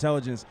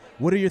counterintelligence,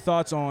 what are your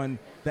thoughts on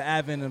the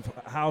advent of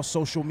how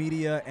social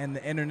media and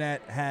the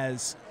internet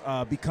has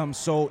become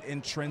so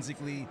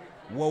intrinsically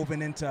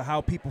woven into how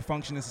people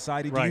function in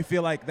society? Do you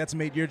feel like that's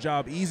made your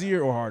job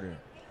easier or harder?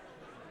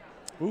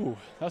 Ooh,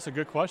 that's a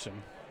good question.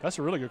 That's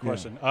a really good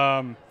question.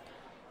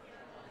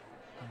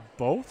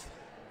 Both.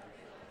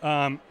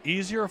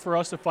 Easier for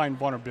us to find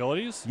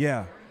vulnerabilities.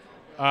 Yeah.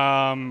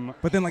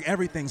 But then,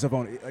 everything's a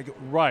vulnerability.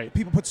 Right.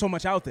 People put so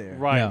much out there.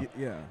 Right.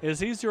 Yeah.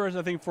 It's easier,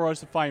 I think, for us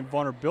to find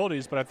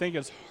vulnerabilities, but I think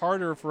it's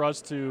harder for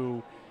us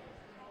to,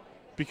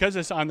 because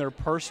it's on their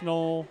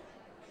personal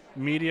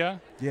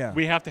media,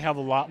 we have to have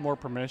a lot more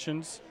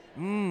permissions.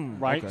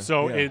 Right. Okay.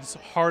 So it's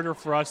harder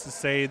for us to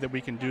say that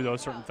we can do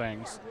those certain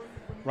things.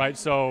 Right.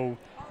 So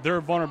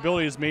their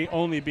vulnerabilities may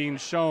only being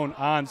shown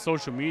on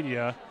social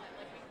media,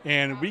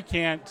 and we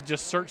can't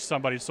just search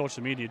somebody's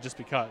social media just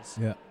because.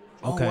 Yeah.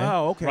 Okay. Oh,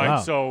 wow. Okay. Right.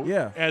 Wow.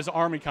 So as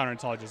Army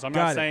counterintelligence, I'm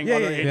not saying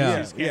other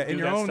agencies can't do in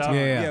your that own stuff.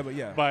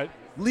 time. But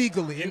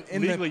legally,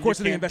 in the course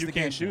of the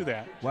investigation, you can't do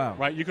that. Wow.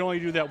 Right. You can only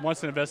do that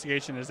once an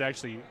investigation is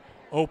actually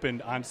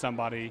opened on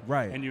somebody.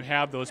 Right. And you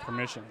have those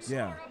permissions.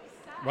 Yeah.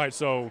 Right.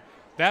 So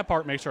that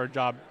part makes our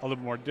job a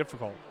little more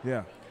difficult.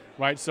 Yeah.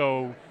 Right.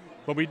 So,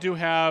 but we do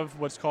have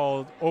what's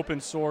called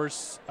open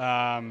source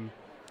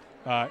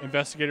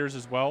investigators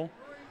as well.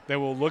 They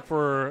will look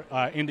for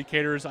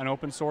indicators on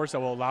open source that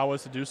will allow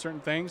us to do certain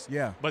things.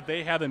 Yeah. But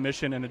they have a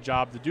mission and a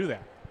job to do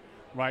that,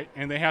 right?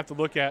 And they have to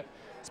look at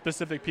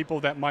specific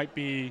people that might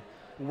be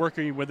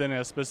working within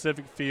a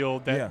specific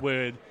field that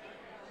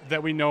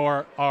that we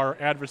know our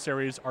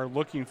adversaries are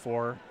looking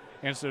for,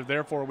 and so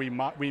therefore we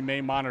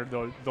may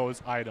monitor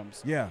those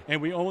items. Yeah.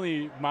 And we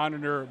only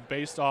monitor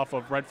based off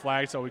of red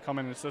flags that we come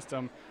in the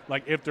system,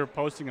 like if they're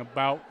posting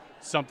about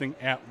something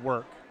at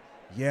work.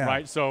 Yeah.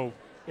 Right. So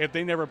if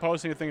they never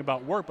post anything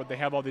about work, but they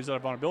have all these other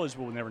vulnerabilities,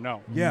 we'll never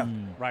know. Yeah.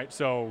 Right.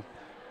 So,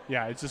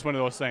 yeah, it's just one of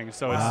those things.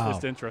 So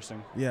it's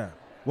interesting. Yeah.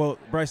 Well,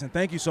 Bryson,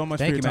 thank you so much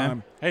for your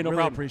time. Hey, no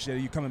really problem. appreciate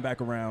it. You coming back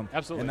around.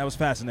 Absolutely. And that was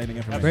fascinating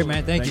information. Great,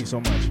 man. Thank you so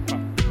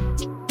much.